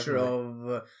good picture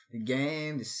of the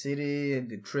game, the city,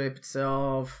 the trip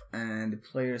itself, and the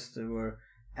players that were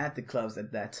at the clubs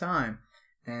at that time.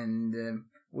 And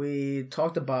we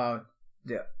talked about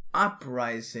the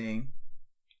uprising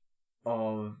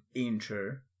of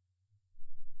Inter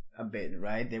a bit,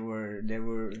 right? They were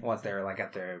once they were like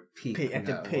at their peak, at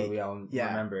the peak. We all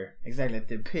remember exactly at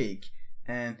the peak,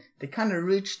 and they kind of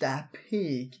reached that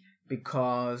peak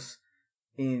because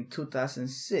in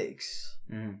 2006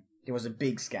 there was a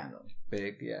big scandal.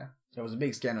 There was a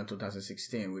big scandal in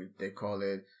 2016. They call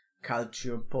it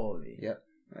Calciopoli. Yep.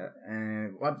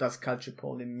 And what does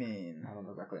Calciopoli mean? I don't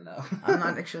exactly know. I'm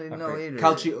not actually know either.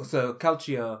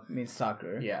 Calcio means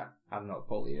soccer. Yeah, I don't know what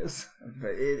poli is.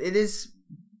 But it is.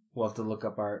 We'll have to look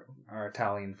up our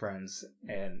Italian friends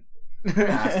and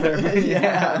ask their opinion.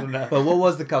 Yeah. I don't know. But what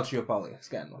was the Calciopoli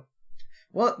scandal?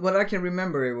 Well, what I can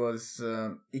remember, it was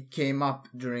it came up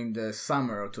during the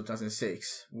summer of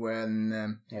 2006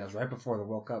 when it was right before the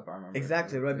World Cup. I remember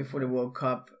exactly right before the World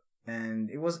Cup. And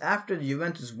it was after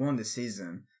Juventus won the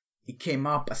season. It came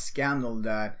up a scandal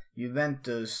that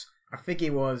Juventus, I think it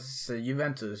was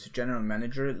Juventus general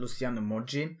manager Luciano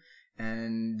Moggi,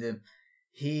 and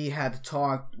he had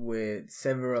talked with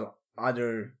several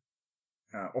other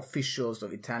officials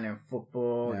of Italian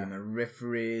football,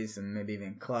 referees, and maybe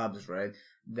even clubs, right?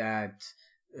 That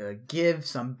give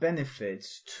some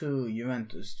benefits to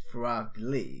Juventus throughout the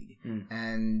league,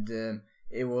 and.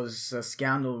 It was a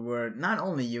scandal where not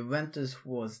only Juventus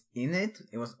was in it,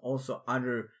 it was also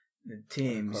other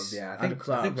teams, other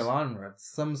clubs. I think Milan were at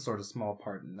some sort of small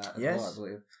part in that as well, I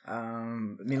believe.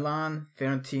 Milan,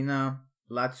 Fiorentina,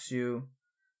 Lazio,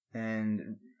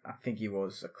 and I think it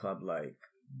was a club like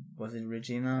was it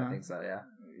Regina? I think so, yeah.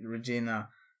 Regina,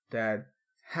 that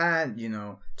had,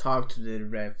 talked to the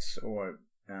refs or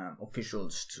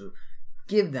officials to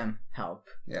give them help.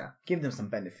 Yeah. Give them some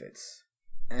benefits.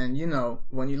 And,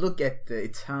 when you look at the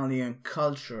Italian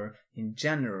culture in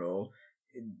general,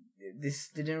 this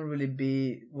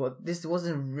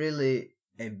wasn't really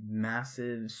a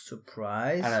massive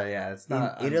surprise. I know, yeah. It's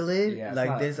not in Italy.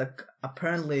 Yeah, there's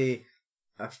apparently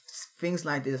things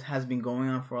like this has been going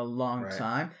on for a long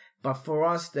time. But for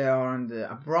us that are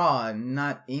abroad,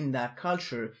 not in that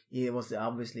culture, it was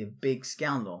obviously a big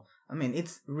scandal. I mean,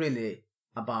 it's really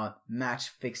about match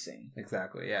fixing.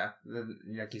 Exactly, yeah.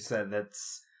 Like you said,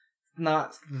 that's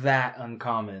not that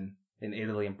uncommon in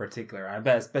Italy in particular. I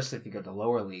bet, especially if you go to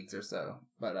lower leagues or so.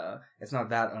 But it's not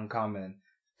that uncommon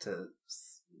to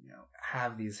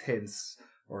have these hints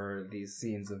or these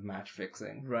scenes of match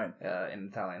fixing, right? In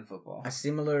Italian football. A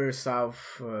similar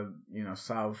South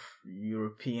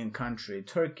European country,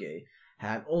 Turkey,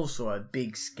 had also a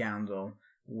big scandal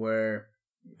where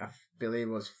I believe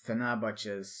it was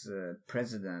Fenerbahce's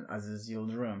president Aziz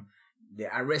Yildirim. They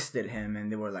arrested him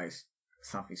and they were like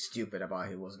something stupid about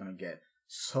he was gonna get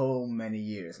so many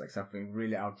years, like something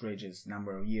really outrageous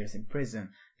number of years in prison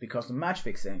because of match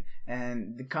fixing.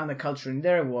 And the kind of culture in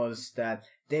there was that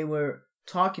they were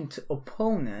talking to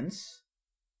opponents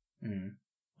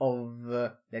of,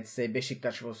 let's say,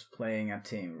 Beşiktaş was playing a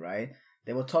team, right?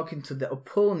 They were talking to the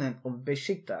opponent of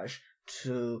Beşiktaş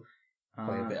to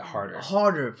play a bit harder.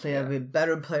 A bit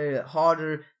better, play it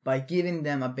harder by giving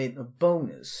them a bit of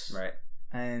bonus. Right.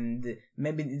 And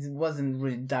maybe it wasn't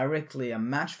really directly a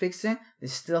match fixing. They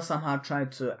still somehow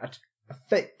tried to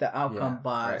affect the outcome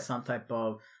by some type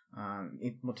of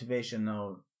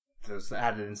motivational. There's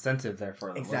added incentive there for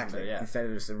them. Exactly. Yeah.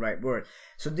 Incentive is the right word.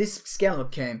 So this scandal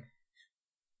came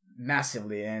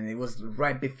massively, and it was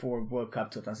right before World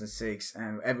Cup 2006,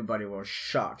 and everybody was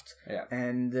shocked. Yeah.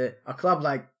 And a club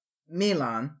like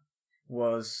Milan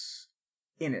was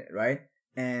in it, right?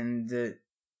 And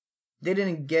they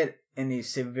didn't get any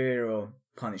severe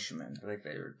punishment. I think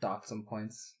they were docked some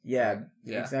points. Yeah,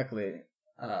 exactly.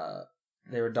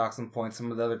 They were docked some points. Some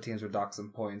of the other teams were docked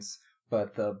some points.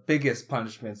 But the biggest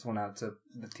punishments went out to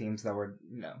the teams that were,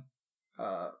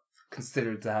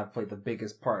 considered to have played the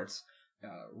biggest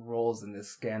roles in this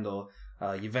scandal.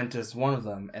 Juventus, one of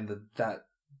them, and that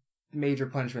major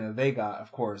punishment that they got,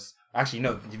 of course. Actually,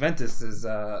 no, Juventus's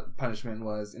punishment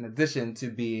was, in addition to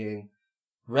being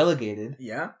relegated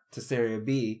to Serie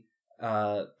B,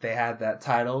 they had that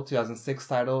title, 2006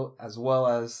 title, as well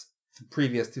as the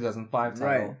previous 2005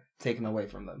 title taken away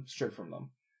from them, stripped from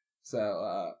them.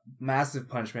 So, massive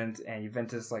punishment, and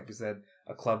Juventus, like you said,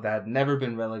 a club that had never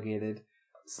been relegated,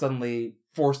 suddenly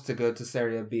forced to go to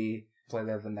Serie B, play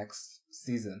there the next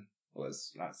season,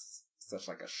 was not such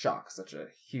like a shock, such a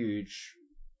huge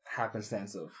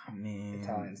happenstance of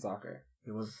Italian soccer.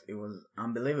 It was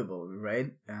unbelievable,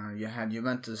 right? You had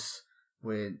Juventus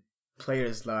with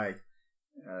players like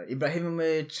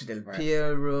Ibrahimovic, Del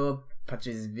Piero,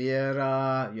 Patrice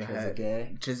Vieira, you had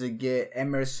Trezeguet,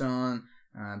 Emerson,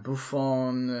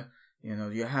 Buffon.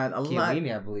 You had a lot.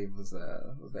 Chiellini, I believe, was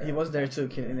there. He was there too.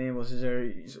 Chiellini was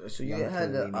there. So you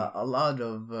had a lot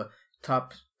of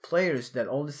top players that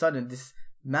all of a sudden this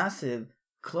massive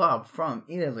club from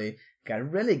Italy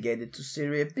got relegated to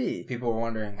Serie B. People were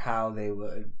wondering how they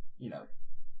would,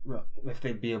 if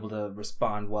they'd be able to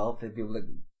respond well, if they'd be able to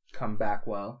come back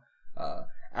well.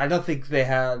 I don't think they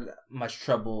had much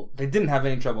trouble. They didn't have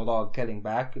any trouble at all getting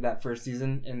back that first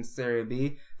season in Serie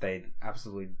B. They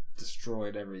absolutely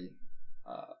destroyed every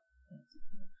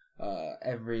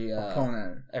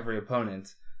opponent.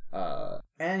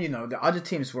 And the other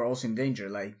teams were also in danger.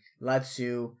 Like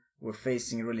Lazio were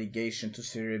facing relegation to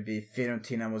Serie B.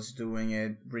 Fiorentina was doing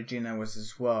it. Regina was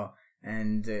as well.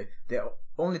 And the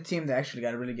only team that actually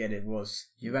got relegated was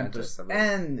Juventus.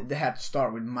 And they had to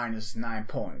start with -9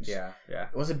 points. Yeah.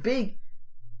 It was a big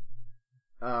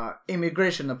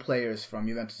immigration of players from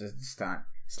Juventus at this time.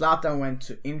 Zlatan went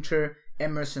to Inter.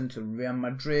 Emerson to Real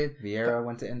Madrid. Vieira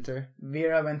went to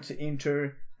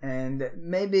Inter. And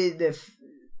maybe the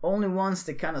only ones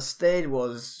that kind of stayed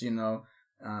was, Del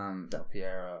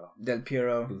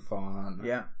Piero. Buffon.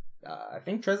 Yeah. I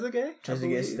think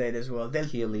Trezeguet stayed as well.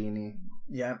 Chiellini.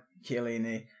 Yeah,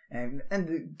 Chiellini. And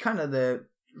the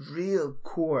real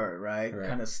core, right?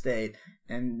 Kind of stayed.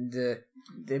 And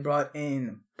they brought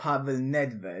in Pavel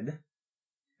Nedved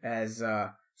as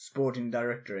sporting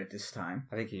director at this time.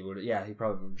 I think he would. Yeah, he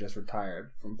probably just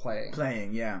retired from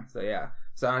playing. Yeah. So yeah.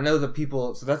 So I know the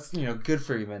people. So that's good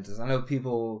for Juventus. I know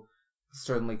people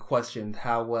certainly questioned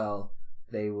how well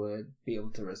they would be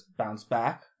able to bounce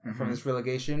back from this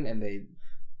relegation, and they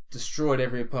destroyed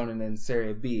every opponent in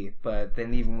Serie B. But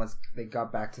then even once they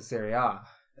got back to Serie A,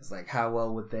 it's like how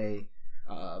well would they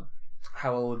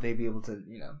be able to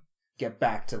get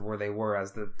back to where they were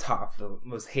as the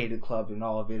most hated club in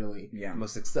all of Italy, the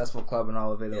most successful club in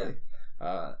all of Italy.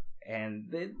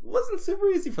 And it wasn't super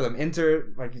easy for them.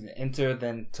 Inter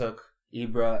then took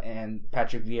Ibra and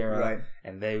Patrick Vieira,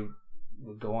 and they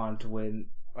would go on to win,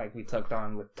 like we touched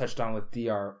on with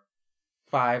DR,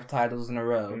 5 titles in a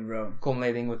row,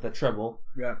 culminating with a treble.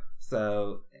 Yeah.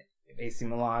 So AC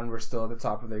Milan were still at the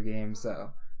top of their game,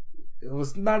 so it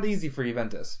was not easy for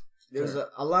Juventus. There was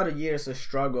a lot of years of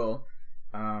struggle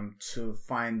to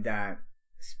find that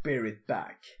spirit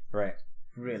back. Right.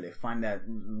 Really find that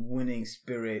winning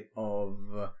spirit of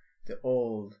the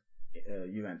old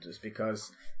Juventus,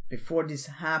 because before this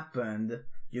happened,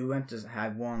 Juventus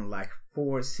had won like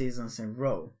 4 seasons in a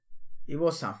row. It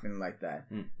was something like that.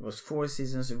 It was 4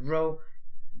 seasons in a row,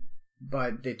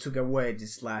 but they took away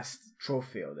this last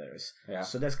trophy of theirs. Yeah.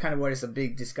 So that's kind of what is a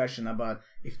big discussion about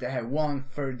if they have won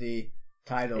 30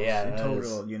 titles in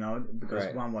total,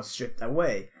 because one was stripped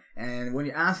away. And when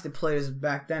you ask the players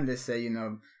back then, they say,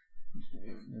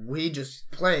 we just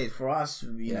played for us,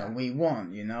 we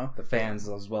won, The fans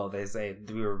as well, they say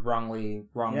we were wrongly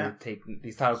taken,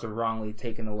 these titles were wrongly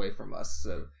taken away from us.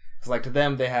 So it's like to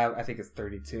them, they have, I think it's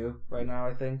 32 right now,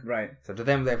 I think. Right. So to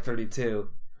them, they have 32.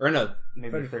 Or no,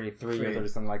 maybe 33 or 30,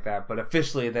 something like that. But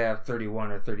officially, they have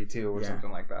 31 or 32 or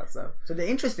something like that. So the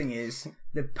interesting is,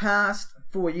 the past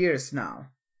 4 years now,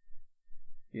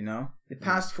 the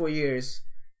past 4 years,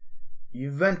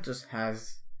 Juventus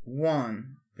has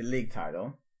won the league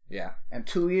title. Yeah. And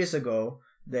 2 years ago,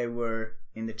 they were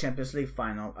in the Champions League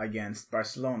final against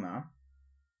Barcelona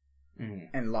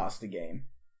and lost the game.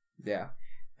 Yeah.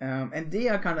 And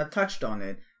Dia kind of touched on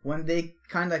it. When they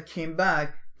kind of came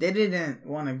back, they didn't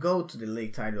want to go to the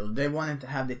league title. They wanted to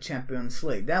have the Champions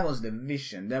League. That was the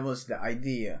vision. That was the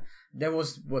idea. That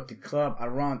was what the club,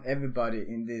 around everybody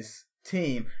in this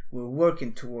team, were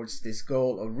working towards, this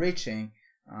goal of reaching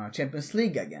Champions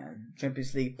League again.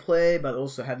 Champions League play, but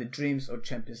also had the dreams of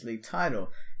Champions League title.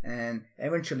 And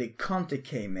eventually Conte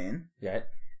came in. Yeah.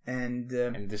 And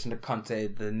in addition to Conte,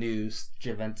 the new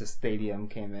Juventus Stadium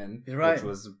came in, which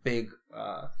was a big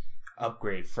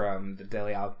upgrade from the Delle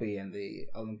Alpi and the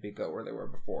Olimpico where they were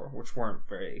before, which weren't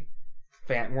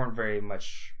very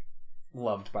much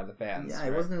loved by the fans. Yeah,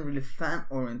 it wasn't really fan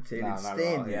oriented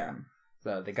stadium. Yeah.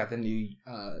 So they got the new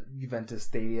Juventus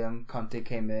Stadium. Conte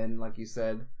came in, like you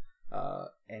said,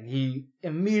 and he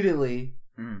immediately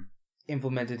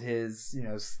implemented his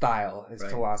style, his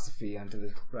philosophy onto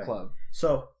the club.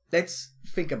 So let's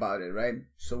think about it, right?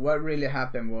 So what really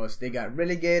happened was they got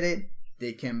relegated,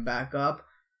 they came back up,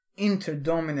 Inter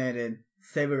dominated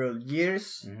several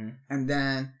years, and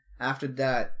then after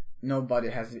that, nobody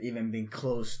has even been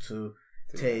close to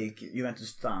take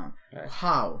Juventus down. Right.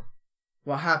 How?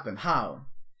 What happened? How?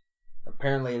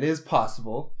 Apparently it is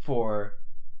possible for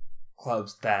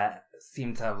clubs that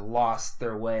seem to have lost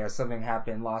their way or something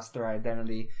happened, lost their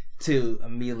identity, to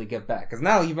immediately get back. Because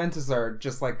now Juventus are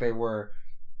just like they were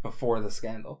before the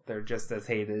scandal. They're just as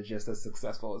hated, just as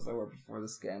successful as they were before the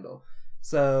scandal.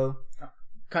 So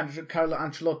Carlo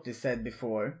Ancelotti said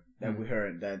before that we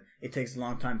heard that it takes a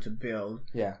long time to build.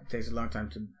 Yeah. It takes a long time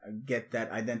to get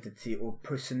that identity or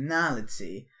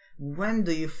personality. When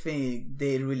do you think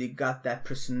they really got that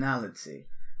personality?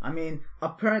 I mean,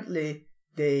 apparently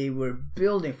they were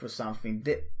building for something.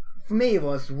 For me, it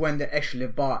was when they actually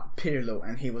bought Pirlo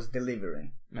and he was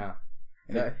delivering. No.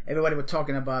 Everybody was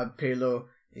talking about Pirlo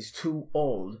is too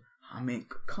old. I mean,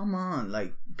 come on.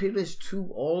 Like, Pirlo is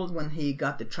too old when he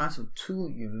got the transfer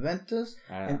to Juventus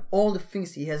and all the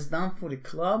things he has done for the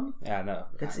club. Yeah, I know.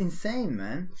 That's insane,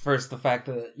 man. First, the fact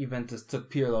that Juventus took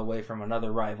Pirlo away from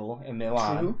another rival in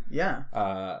Milan. True, yeah.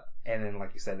 And then,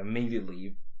 like you said,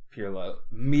 immediately Pirlo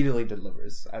immediately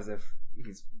delivers as if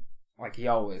he's like he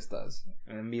always does.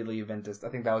 And immediately Juventus, I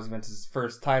think that was Juventus'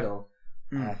 first title.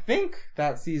 And I think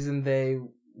that season they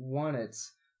won it.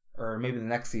 Or maybe the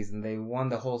next season, they won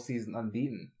the whole season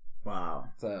unbeaten. Wow.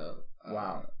 So,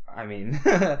 I mean,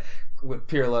 with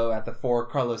Pirlo at the 4,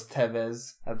 Carlos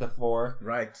Tevez at the 4.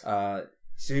 Right. So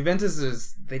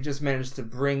Juventus they just managed to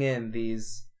bring in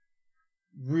these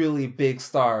really big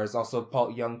stars, also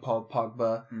young Paul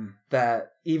Pogba,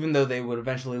 that even though they would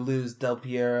eventually lose Del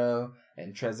Piero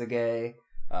and Trezeguet,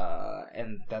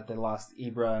 and that they lost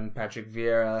Ibra and Patrick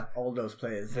Vieira. All those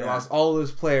players. They lost all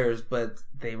those players, but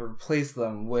they replaced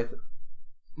them with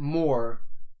more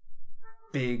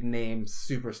big name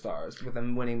superstars with a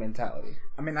winning mentality.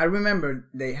 I mean, I remember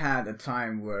they had a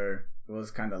time where it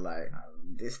was kind of like,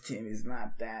 this team is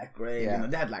not that great. Yeah. You know,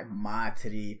 they had like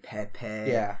Matri,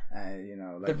 Pepe. Yeah. You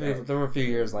know, like there were a few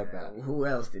years like that. Who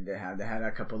else did they have? They had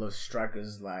a couple of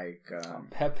strikers like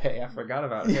Pepe. I forgot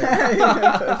about him.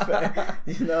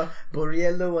 You know,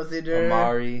 Borriello was there.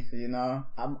 Amari. You know,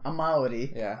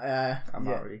 Amauri. Yeah.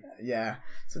 Amari. Yeah.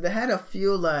 So they had a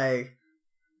few like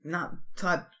not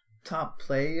top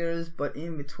players, but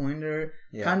in between there,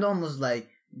 kind of almost like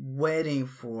waiting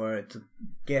for to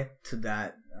get to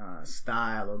that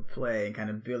style of play and kind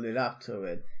of build it up to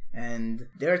it. And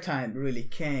their time really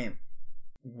came.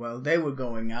 Well, they were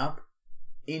going up.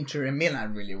 Inter and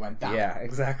Milan really went down. Yeah,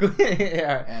 exactly.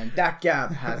 Yeah. And that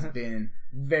gap has been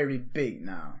very big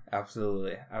now.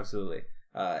 Absolutely.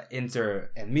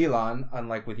 Inter and Milan,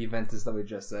 unlike with Juventus that we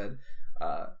just said,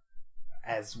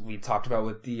 as we talked about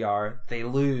with DR, they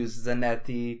lose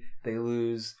Zanetti, they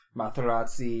lose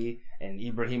Materazzi and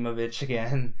Ibrahimovic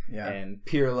again, and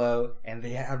Pirlo, and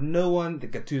they have no one, the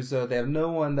Gattuso, they have no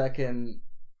one that can,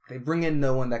 they bring in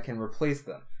no one that can replace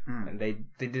them. And they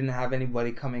didn't have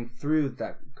anybody coming through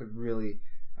that could really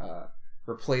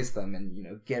replace them and, you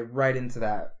know, get right into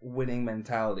that winning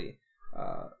mentality.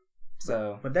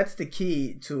 But that's the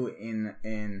key too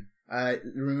in I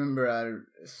remember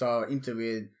I saw an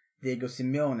interview with Diego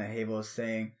Simeone. He was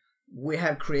saying, we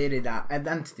have created an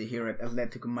identity here at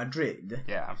Atletico Madrid.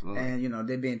 Yeah, absolutely. And, you know,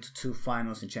 they've been to 2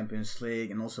 finals in Champions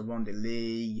League and also won the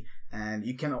league. And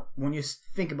you can, when you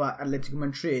think about Atletico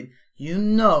Madrid, you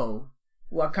know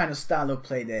what kind of style of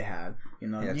play they have. You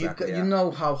know, you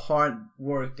know how hard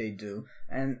work they do.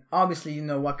 And obviously you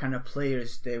know what kind of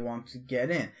players they want to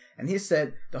get in. And he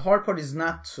said the hard part is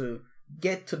not to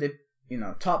get to the, you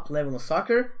know, top level of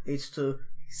soccer, it's to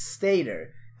stay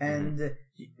there. And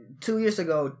 2 years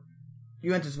ago,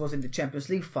 Juventus was in the Champions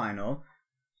League final,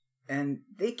 and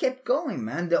they kept going,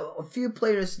 man. A few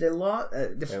players they lost.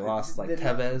 They lost like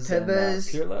Tevez and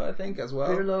Pirlo, I think, as well.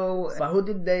 Pirlo, but who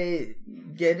did they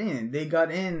get in? They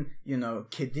got in, you know,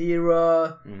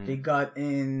 Khedira. They got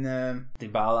in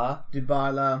Dybala,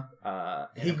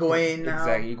 Higuain now.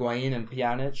 Exactly, Higuain and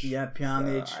Pjanic. Yeah,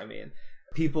 Pjanic. So, I mean,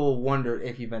 people wondered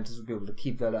if Juventus would be able to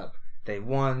keep that up. They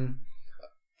won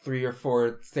 3 or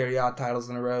 4 Serie A titles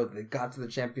in a row. They got to the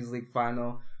Champions League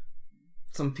final.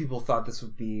 Some people thought this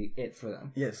would be it for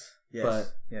them. Yes.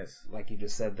 But like you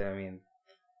just said there, I mean,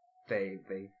 they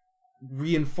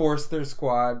reinforced their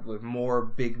squad with more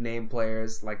big name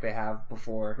players like they have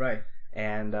before. Right.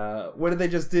 And what did they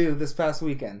just do this past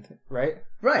weekend? Right.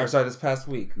 Or sorry, this past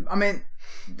week. I mean,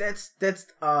 that's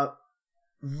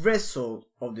result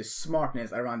of the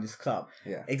smartness around this club.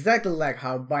 Yeah. Exactly like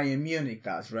how Bayern Munich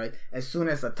does, right? As soon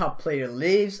as a top player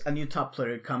leaves, a new top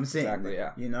player comes in. Exactly,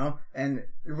 yeah. You know? And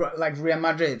like Real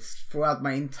Madrid, throughout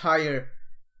my entire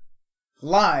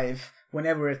life,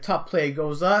 whenever a top player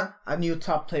goes out, a new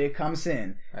top player comes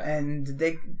in. Right. And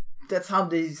that's how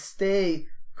they stay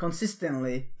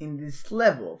consistently in this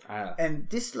level. And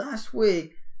this last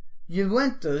week,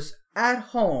 Juventus at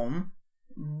home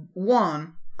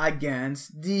won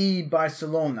against the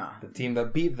Barcelona, the team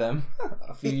that beat them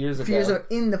a few years ago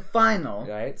in the final.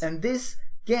 Right. And this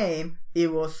game,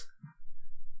 it was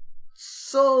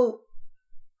so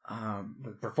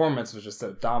the performance was just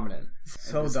so dominant.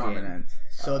 So dominant.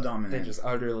 They just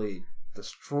utterly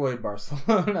destroyed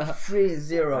Barcelona.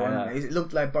 3-0. And it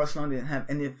looked like Barcelona didn't have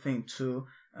anything to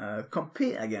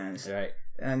compete against. Right.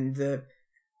 And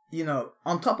you know,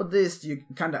 on top of this, you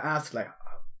kind of ask, like,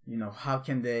 you know, how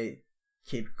can they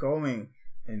keep going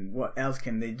and what else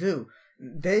can they do?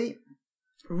 They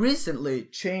recently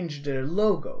changed their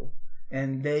logo,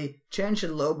 and they changed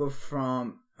the logo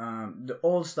from the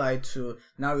old style to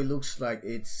now it looks like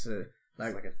it's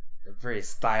like a very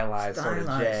stylized sort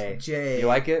of J. Do you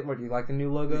like it? Do you like the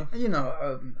new logo? You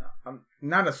know, I'm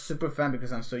not a super fan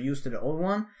because I'm so used to the old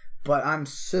one, but I'm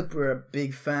super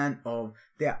big fan of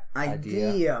the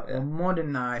idea of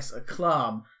modernize a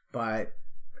club by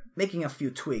making a few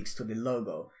tweaks to the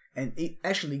logo, and it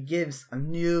actually gives a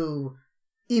new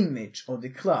image of the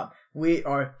club. We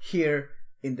are here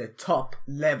in the top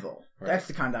level. Right. That's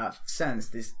the kind of sense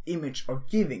this image are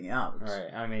giving out.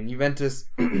 Right. I mean, Juventus,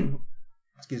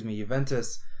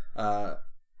 Juventus,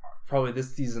 probably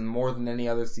this season more than any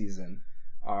other season,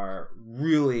 are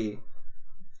really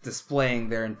displaying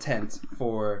their intent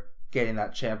for getting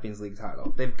that Champions League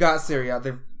title. They've got Serie A.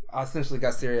 They've essentially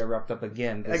got Serie A wrapped up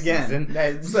again this season.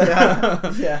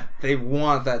 They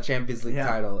want that Champions League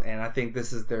title, and I think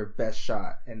this is their best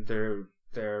shot, and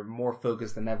they're more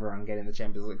focused than ever on getting the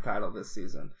Champions League title this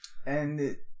season.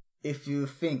 And if you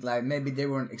think like maybe they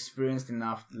weren't experienced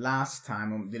enough last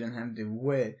time or didn't have the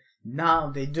way Now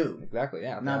they do. Exactly,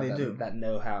 yeah. Now they do. That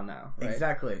know-how now, right?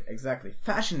 Exactly.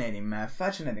 Fascinating, man.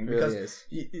 Fascinating. It because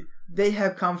really is. They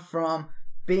have come from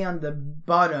being on the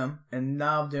bottom and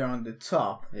now they're on the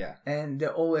top. Yeah. And they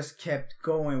always kept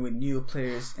going with new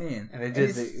players in. And they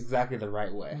did it exactly the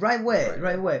right way. Right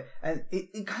way. And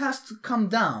it has to come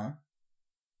down,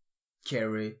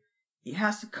 Kerry, it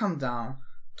has to come down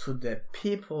to the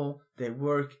people that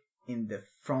work in the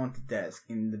front desk,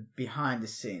 behind the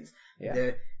scenes.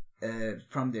 Yeah.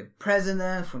 From the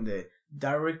president, from the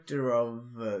director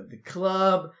of the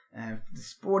club, and the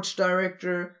sports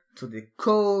director, to the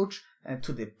coach, and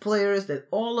to the players, that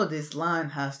all of this line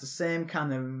has the same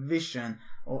kind of vision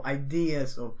or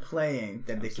ideas of playing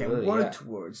that they can work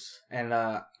towards. And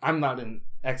I'm not an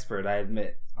expert, I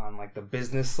admit, on like the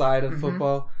business side of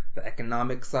football, the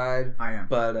economic side. I am.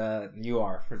 But you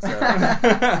are.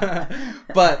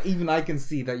 But even I can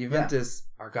see that Juventus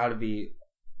are got to be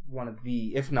one of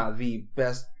the, if not the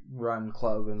best run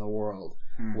club in the world.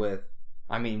 With,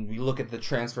 I mean, we look at the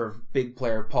transfer of big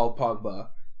player Paul Pogba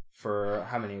for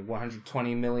how many,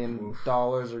 $120 million or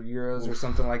euros or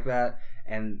something like that.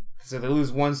 And so they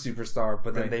lose one superstar,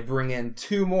 but then they bring in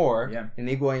two more, in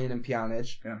Higuain and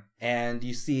Pjanic. Yeah. And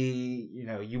you see,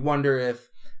 you wonder if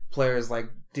players like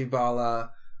Dybala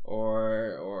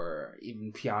or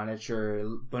even Pjanic or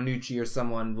Bonucci or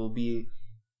someone will be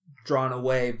drawn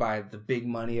away by the big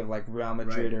money of like Real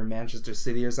Madrid or Manchester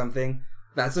City or something.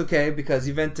 That's okay, because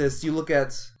Juventus, you look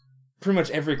at pretty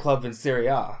much every club in Serie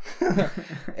A,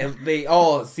 and they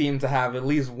all seem to have at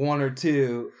least one or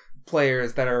two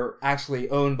players that are actually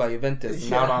owned by Juventus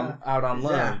and out on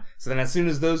loan. Yeah. So then as soon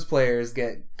as those players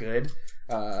get good,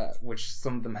 which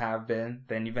some of them have been,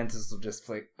 then Juventus will just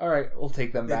like, all right, we'll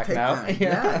take them back now.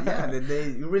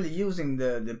 They're really using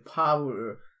the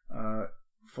power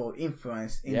for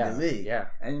influence in the league. Yeah.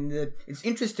 And it's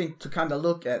interesting to kind of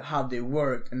look at how they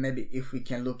work, and maybe if we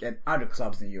can look at other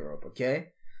clubs in Europe,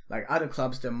 okay? Like other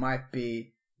clubs that might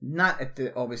be not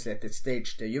obviously at the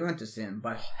stage that Juventus in,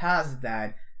 but has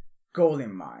that goal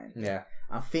in mind. Yeah.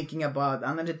 I'm thinking about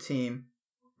another team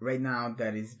right now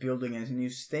that is building a new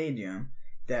stadium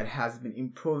that has been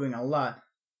improving a lot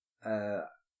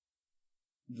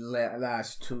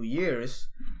last 2 years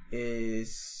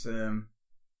is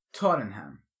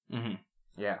Tottenham. Mm-hmm.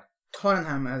 Yeah.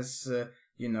 Tottenham has,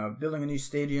 building a new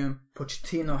stadium.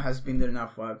 Pochettino has been there now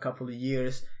for a couple of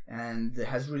years and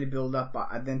has really built up an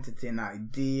identity, an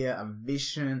idea, a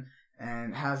vision,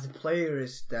 and has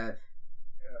players that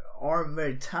are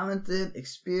very talented,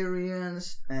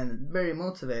 experienced, and very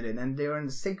motivated. And they're in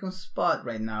the second spot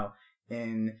right now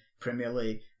in Premier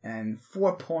League and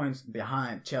 4 points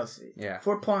behind Chelsea. Yeah.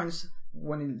 4 points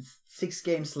when 6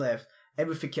 games left.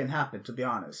 Everything can happen, to be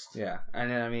honest. Yeah,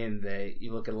 and I mean,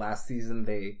 you look at last season,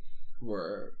 they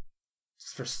were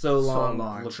for so long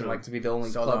looking like to be the only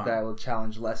club that will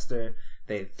challenge Leicester.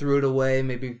 They threw it away,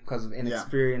 maybe because of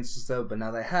inexperience or so, but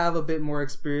now they have a bit more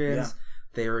experience. Yeah.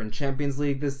 They were in Champions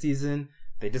League this season.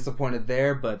 They disappointed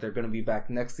there, but they're going to be back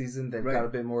next season. They've got a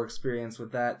bit more experience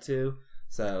with that too.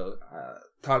 So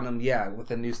Tottenham, with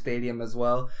a new stadium as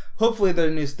well. Hopefully their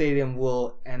new stadium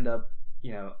will end up,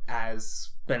 as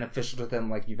beneficial to them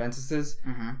like Juventus is,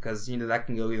 because that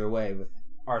can go either way. With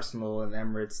Arsenal and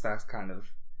Emirates,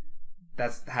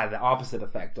 that's had the opposite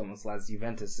effect almost as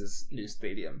Juventus's new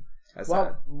stadium.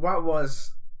 What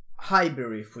was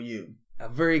Highbury for you? A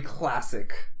very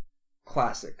classic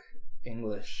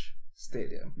English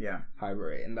stadium. Yeah,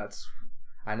 Highbury, and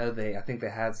I think they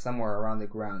had somewhere around the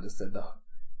ground it said the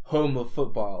home of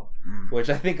football, which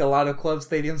I think a lot of club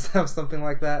stadiums have something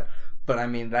like that. But I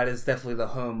mean, that is definitely the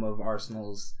home of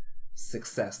Arsenal's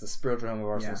success, the spiritual home of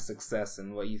Arsenal's success.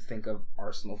 And what you think of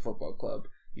Arsenal Football Club,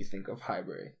 you think of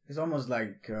Highbury. It's almost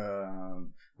like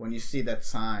when you see that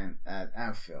sign at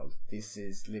Anfield, this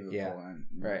is Liverpool and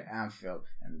Anfield,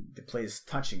 and the players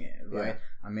touching it, right?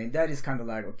 Yeah. I mean, that is kind of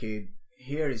like, okay,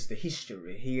 here is the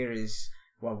history, here is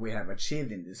what we have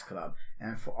achieved in this club.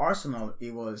 And for Arsenal,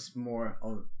 it was more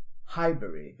of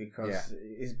Highbury, because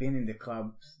it's been in the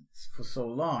club for so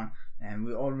long, and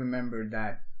we all remember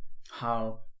that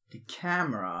how the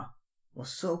camera was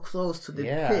so close to the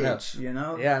pitch,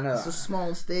 It's a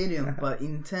small stadium, but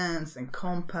intense and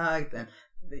compact, and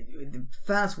the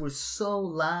fans were so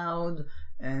loud,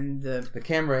 and the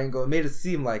camera angle made it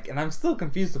seem like, and I'm still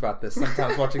confused about this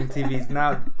sometimes watching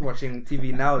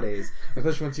TV nowadays,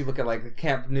 especially once you look at like the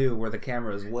Camp Nou where the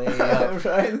camera is way up,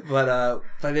 right?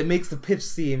 But it makes the pitch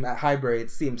seem at Highbury,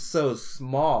 it seems so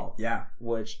small,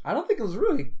 which I don't think it was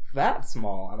really that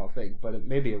small. I don't think, but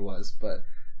maybe it was, but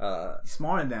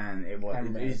smaller than it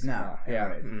is now. Yeah,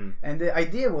 right. And the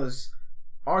idea was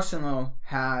Arsenal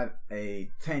had a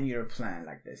 10-year plan,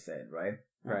 like they said, right?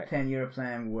 Right. A 10-year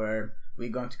plan where we're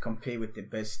going to compete with the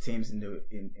best teams in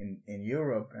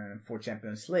Europe and for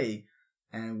Champions League,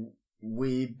 and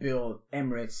we built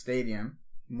Emirates Stadium,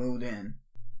 moved in,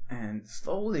 and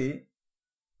slowly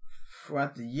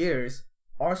throughout the years,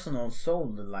 Arsenal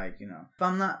sold if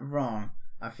I'm not wrong,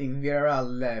 I think Vieira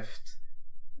left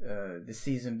the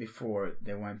season before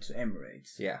they went to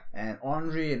Emirates. Yeah. And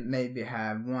Henry maybe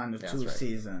had 1 or 2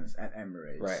 seasons at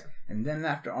Emirates. Right. And then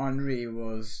after Henry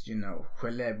was,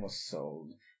 Huele was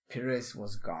sold, Pires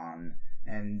was gone,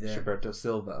 and Gilberto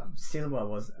Silva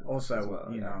was also,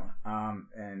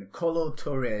 and Kolo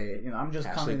Touré, I'm just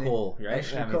Ashley counting Cole, right?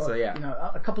 Ashley Cole,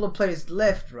 a couple of players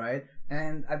left, right?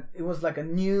 And it was like a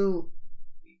new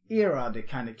era that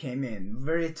kind of came in.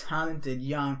 Very talented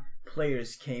young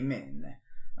players came in.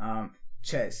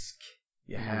 Cesc,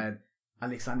 you had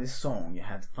Alexander Song, you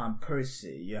had Van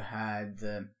Persie, you had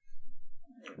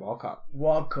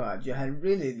Walcott. You had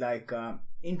really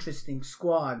interesting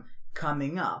squad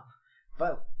coming up,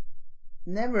 but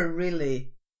never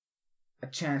really a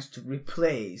chance to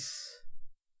replace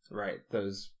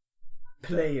those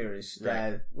players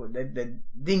that the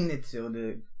dignity or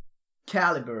the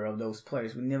caliber of those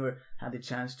players we never had the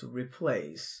chance to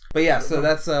replace. But yeah, so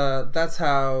that's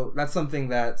something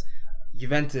that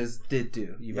Juventus did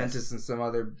do. Juventus and some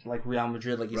other, like Real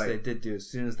Madrid, like you said, did do. As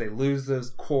soon as they lose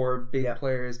those core big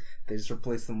players, they just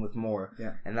replace them with more.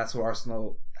 Yeah. And that's what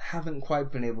Arsenal haven't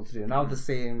quite been able to do. Not with the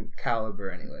same caliber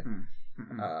anyway.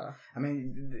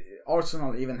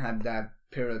 Arsenal even had that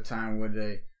period of time where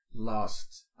they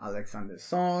lost Alexander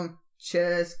Song,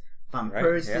 Cesc, Van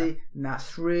Persie,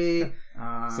 Nasri.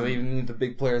 So even the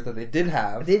big players that they did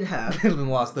have, they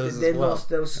lost those as well. They lost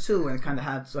those too, and kind of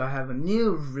had to have a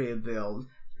new rebuild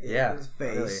phase.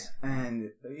 Really.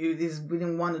 And it's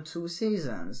within 1 or 2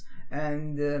 seasons.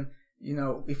 And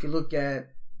if you look at,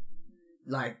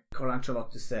 like Carlo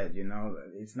Ancelotti said,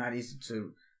 it's not easy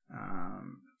to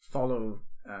follow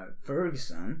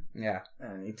Ferguson. Yeah,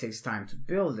 and it takes time to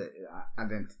build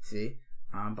identity.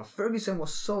 But Ferguson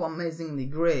was so amazingly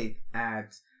great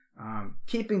at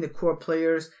keeping the core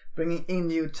players, bringing in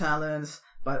new talents,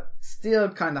 but still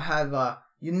kind of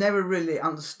you never really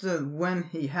understood when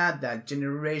he had that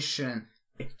generation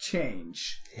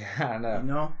exchange. Yeah, I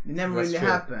know. It never really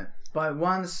happened. But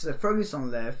once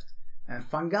Ferguson left and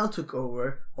Van Gaal took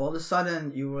over, all of a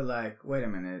sudden you were like, wait a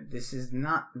minute, this is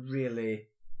not really,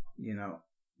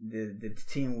 the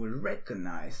team would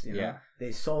recognize,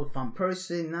 They sold Van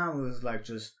Persie, now it was like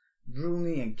just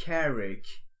Rooney and Carrick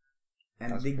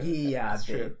and De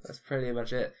Gea. That's pretty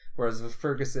much it. Whereas with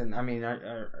Ferguson,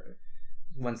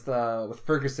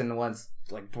 once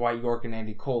like Dwight York and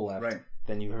Andy Cole left,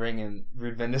 then you bring in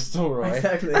Ruud van Nistelrooy.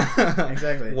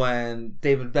 Exactly. When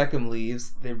David Beckham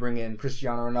leaves, they bring in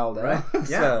Cristiano Ronaldo. Right.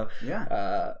 So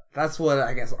that's what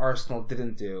I guess Arsenal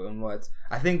didn't do, and what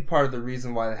I think part of the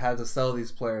reason why they had to sell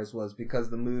these players was because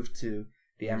the move to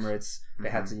the Emirates, they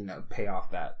had to pay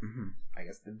off that I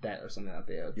guess the debt or something that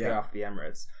they owed, pay off the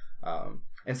Emirates.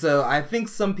 And so I think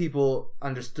some people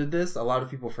understood this. A lot of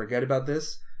people forget about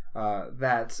this.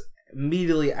 That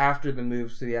immediately after the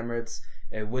move to the Emirates,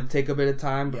 it would take a bit of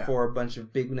time before a bunch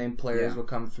of big name players would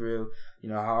come through.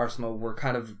 How Arsenal were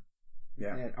kind of,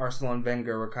 Arsenal and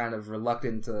Wenger were kind of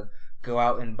reluctant to go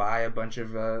out and buy a bunch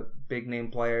of big name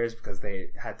players because they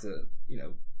had to,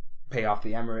 pay off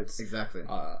the Emirates. Exactly.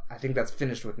 I think that's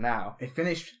finished with now. It's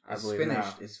finished.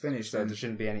 It's finished. So there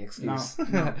shouldn't be any excuse.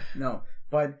 No.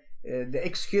 But the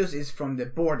excuse is from the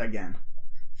board again,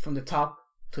 from the top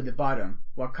to the bottom.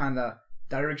 What kind of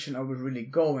direction are we really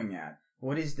going at?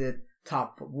 What is the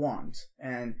top want?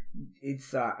 And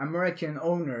it's an American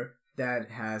owner that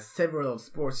has several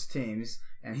sports teams,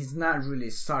 and he's not really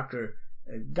a soccer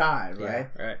guy, right?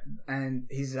 Yeah, right. And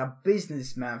he's a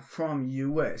businessman from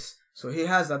US, so he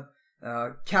has a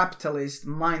capitalist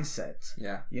mindset.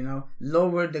 Yeah.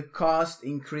 Lower the cost,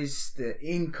 increase the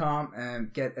income,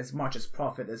 and get as much as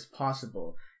profit as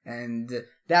possible. And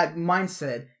that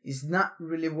mindset is not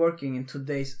really working in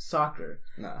today's soccer.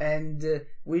 No. And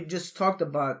we just talked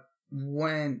about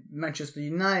when Manchester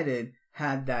United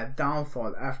had that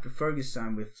downfall after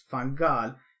Ferguson with Van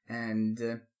Gaal, and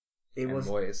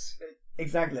Moyes.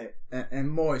 Exactly, and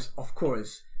Moyes, of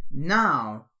course.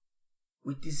 Now,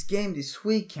 with this game this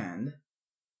weekend,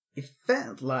 it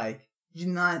felt like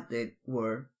United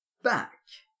were back.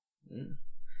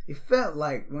 It felt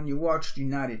like when you watched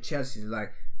United Chelsea,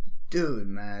 like, dude,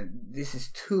 man, this is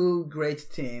 2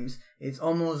 great teams. It's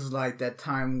almost like that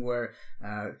time where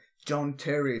John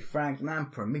Terry, Frank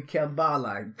Lampard, Mikel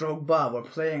Ballack, Drogba were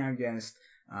playing against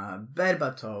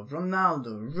Berbatov,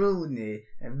 Ronaldo, Rooney,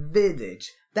 Vidic,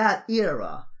 that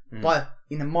era. But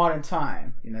in a modern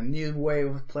time, in a new way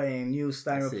of playing, new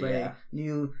style of playing,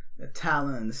 new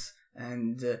talents,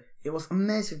 and it was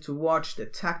amazing to watch the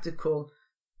tactical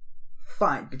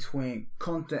fight between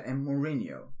Conte and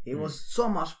Mourinho. It was so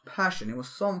much passion, it was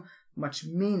so much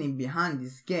meaning behind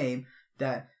this game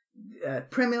that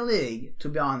Premier League, to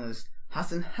be honest,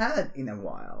 hasn't had in a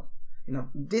while.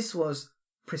 This was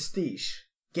prestige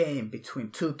game between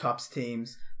two top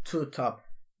teams, two top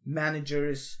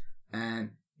managers, and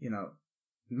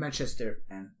Manchester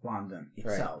and London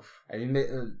itself. Right.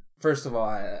 First of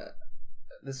all,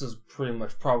 this was pretty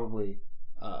much probably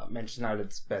Manchester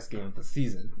United's best game of the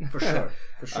season. For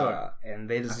sure. And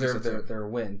they deserved their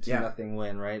win, 2-0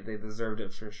 win, right? They deserved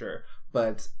it for sure.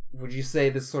 But would you say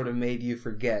this sort of made you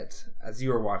forget, as you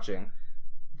were watching,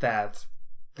 that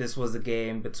this was a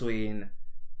game between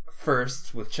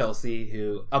first with Chelsea,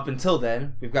 who up until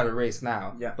then, we've got a race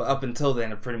now, but up until then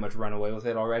have pretty much run away with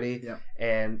it already. Yeah.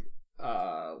 And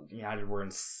United were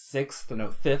in fifth,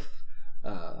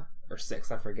 or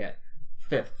sixth, I forget.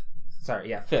 Fifth.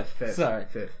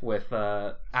 With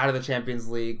out of the Champions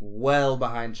League, well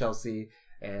behind Chelsea,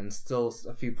 and still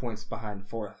a few points behind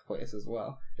fourth place as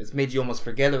well. It's made you almost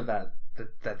forget of that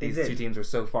these two teams are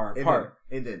so far apart.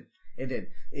 It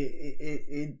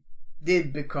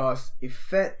did because it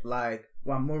felt like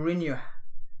what Mourinho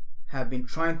had been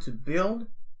trying to build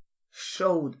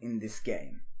showed in this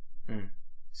game.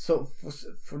 So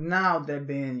for now, they've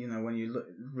been, when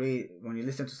you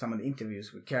listen to some of the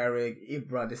interviews with Carrick,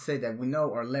 Ibra, they say that we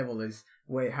know our level is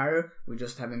way higher. We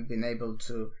just haven't been able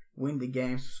to win the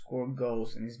games, score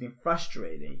goals, and it's been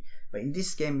frustrating. But in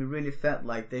this game, it really felt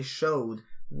like they showed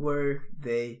where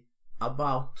they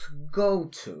about to go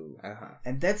to,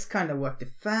 and that's kind of what the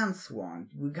fans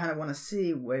want. We kind of want to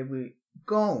see where we're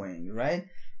going, right?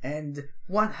 And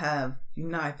what have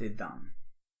United done?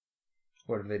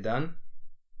 What have they done?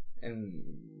 In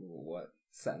what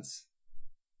sense?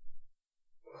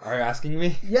 Are you asking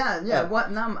me? Yeah.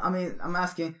 What now? I'm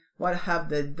asking, what have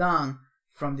they done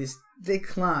from this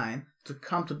decline to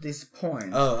come to this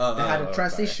point? They had a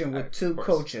transition with two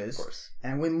coaches,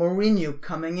 and with Mourinho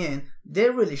coming in, they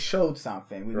really showed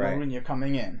something with Mourinho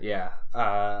coming in. Yeah.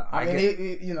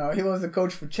 He was the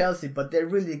coach for Chelsea, but they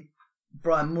really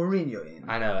brought Mourinho in.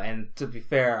 I know, and to be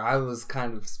fair, I was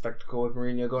kind of skeptical with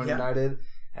Mourinho going to United.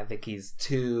 I think he's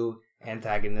too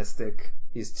antagonistic.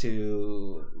 He's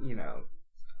too,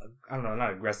 I don't know,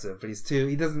 not aggressive, but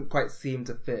he doesn't quite seem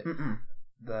to fit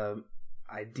the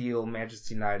ideal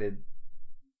Manchester United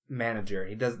manager.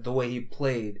 He does the way he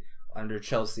played under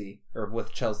Chelsea, or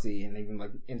with Chelsea, and even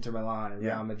like Inter Milan and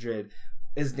Real Madrid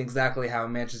isn't exactly how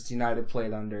Manchester United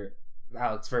played under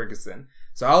Alex Ferguson.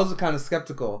 So I was kind of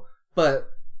skeptical, but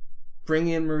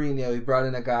bringing in Mourinho, he brought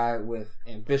in a guy with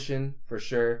ambition for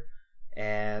sure,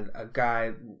 and a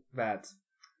guy that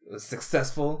was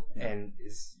successful and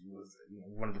was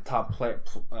one of the top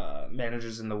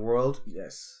managers in the world.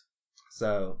 Yes.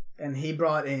 So, and he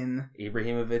brought in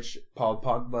Ibrahimovic, Paul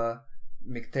Pogba,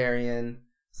 Mkhitaryan.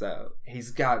 So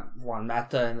he's got Juan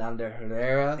Mata and Ander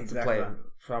Herrera to play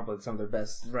probably some of their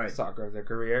best soccer of their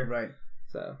career. Right.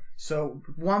 So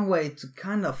one way to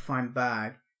kind of find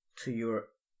back to your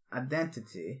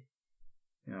identity,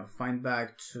 find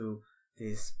back to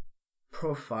this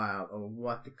profile of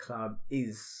what the club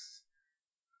is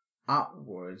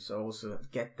outwards, also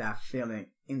get that feeling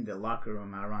in the locker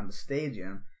room around the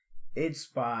stadium, it's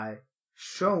by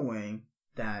showing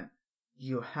that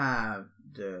you have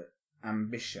the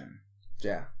ambition.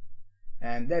 Yeah.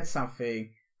 And that's something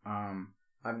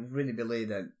I really believe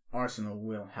that Arsenal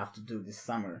will have to do this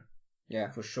summer.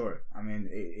 Yeah. For sure.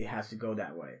 It has to go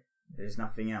that way. There's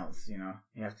nothing else,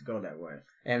 It has to go that way.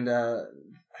 And I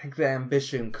think the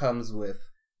ambition comes with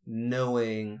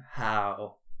knowing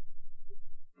how,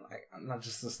 not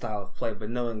just the style of play, but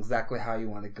knowing exactly how you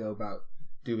want to go about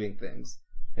doing things.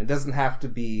 It doesn't have to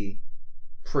be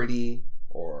pretty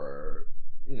or,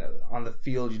 on the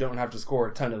field. You don't have to score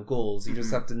a ton of goals. You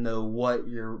just have to know what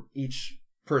each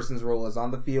person's role is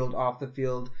on the field, off the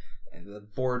field, and the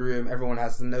boardroom. Everyone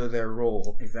has to know their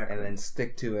role. Exactly. And then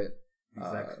stick to it.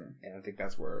 Exactly. And I think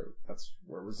that's where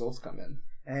results come in.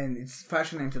 And it's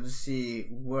fascinating to see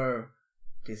where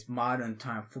this modern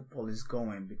time football is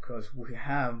going, because we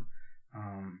have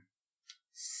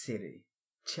City,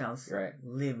 Chelsea,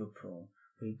 Liverpool.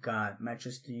 We got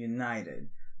Manchester United.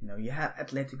 You have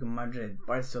Atletico Madrid,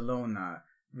 Barcelona,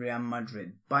 Real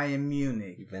Madrid, Bayern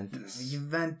Munich,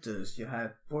 Juventus. You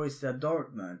have Borussia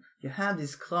Dortmund. You have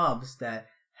these clubs that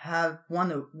have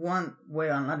one way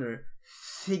or another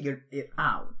figured it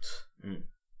out.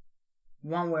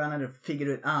 one way or another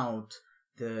figured out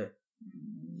the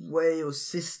way or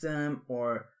system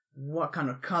or what kind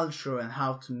of culture and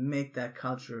how to make that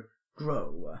culture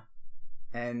grow.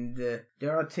 And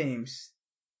there are teams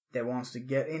that wants to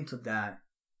get into that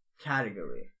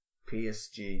category.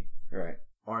 PSG, right?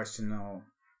 Arsenal,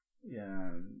 you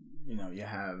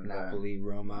have Napoli,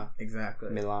 Roma, exactly,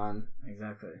 Milan,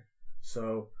 exactly.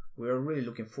 So we're really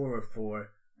looking forward for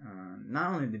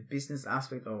not only the business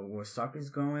aspect of where soccer is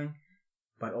going,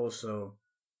 but also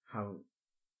how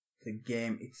the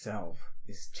game itself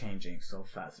is changing so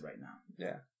fast right now.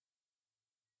 Yeah.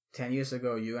 10 years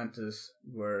ago, Juventus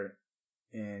were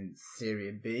in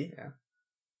Serie B. Yeah.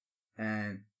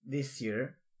 And this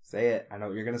year... Say it. I know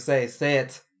what you're going to say. Say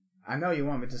it. I know you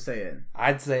want me to say it.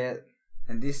 I'd say it.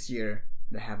 And this year,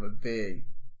 they have a big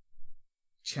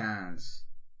chance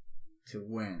to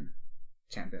win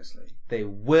Champions League. They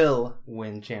will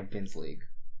win Champions League.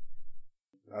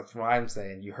 That's what I'm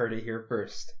saying. You heard it here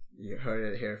first. You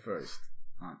heard it here first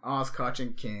on Oz Koch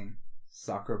and King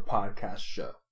Soccer Podcast Show.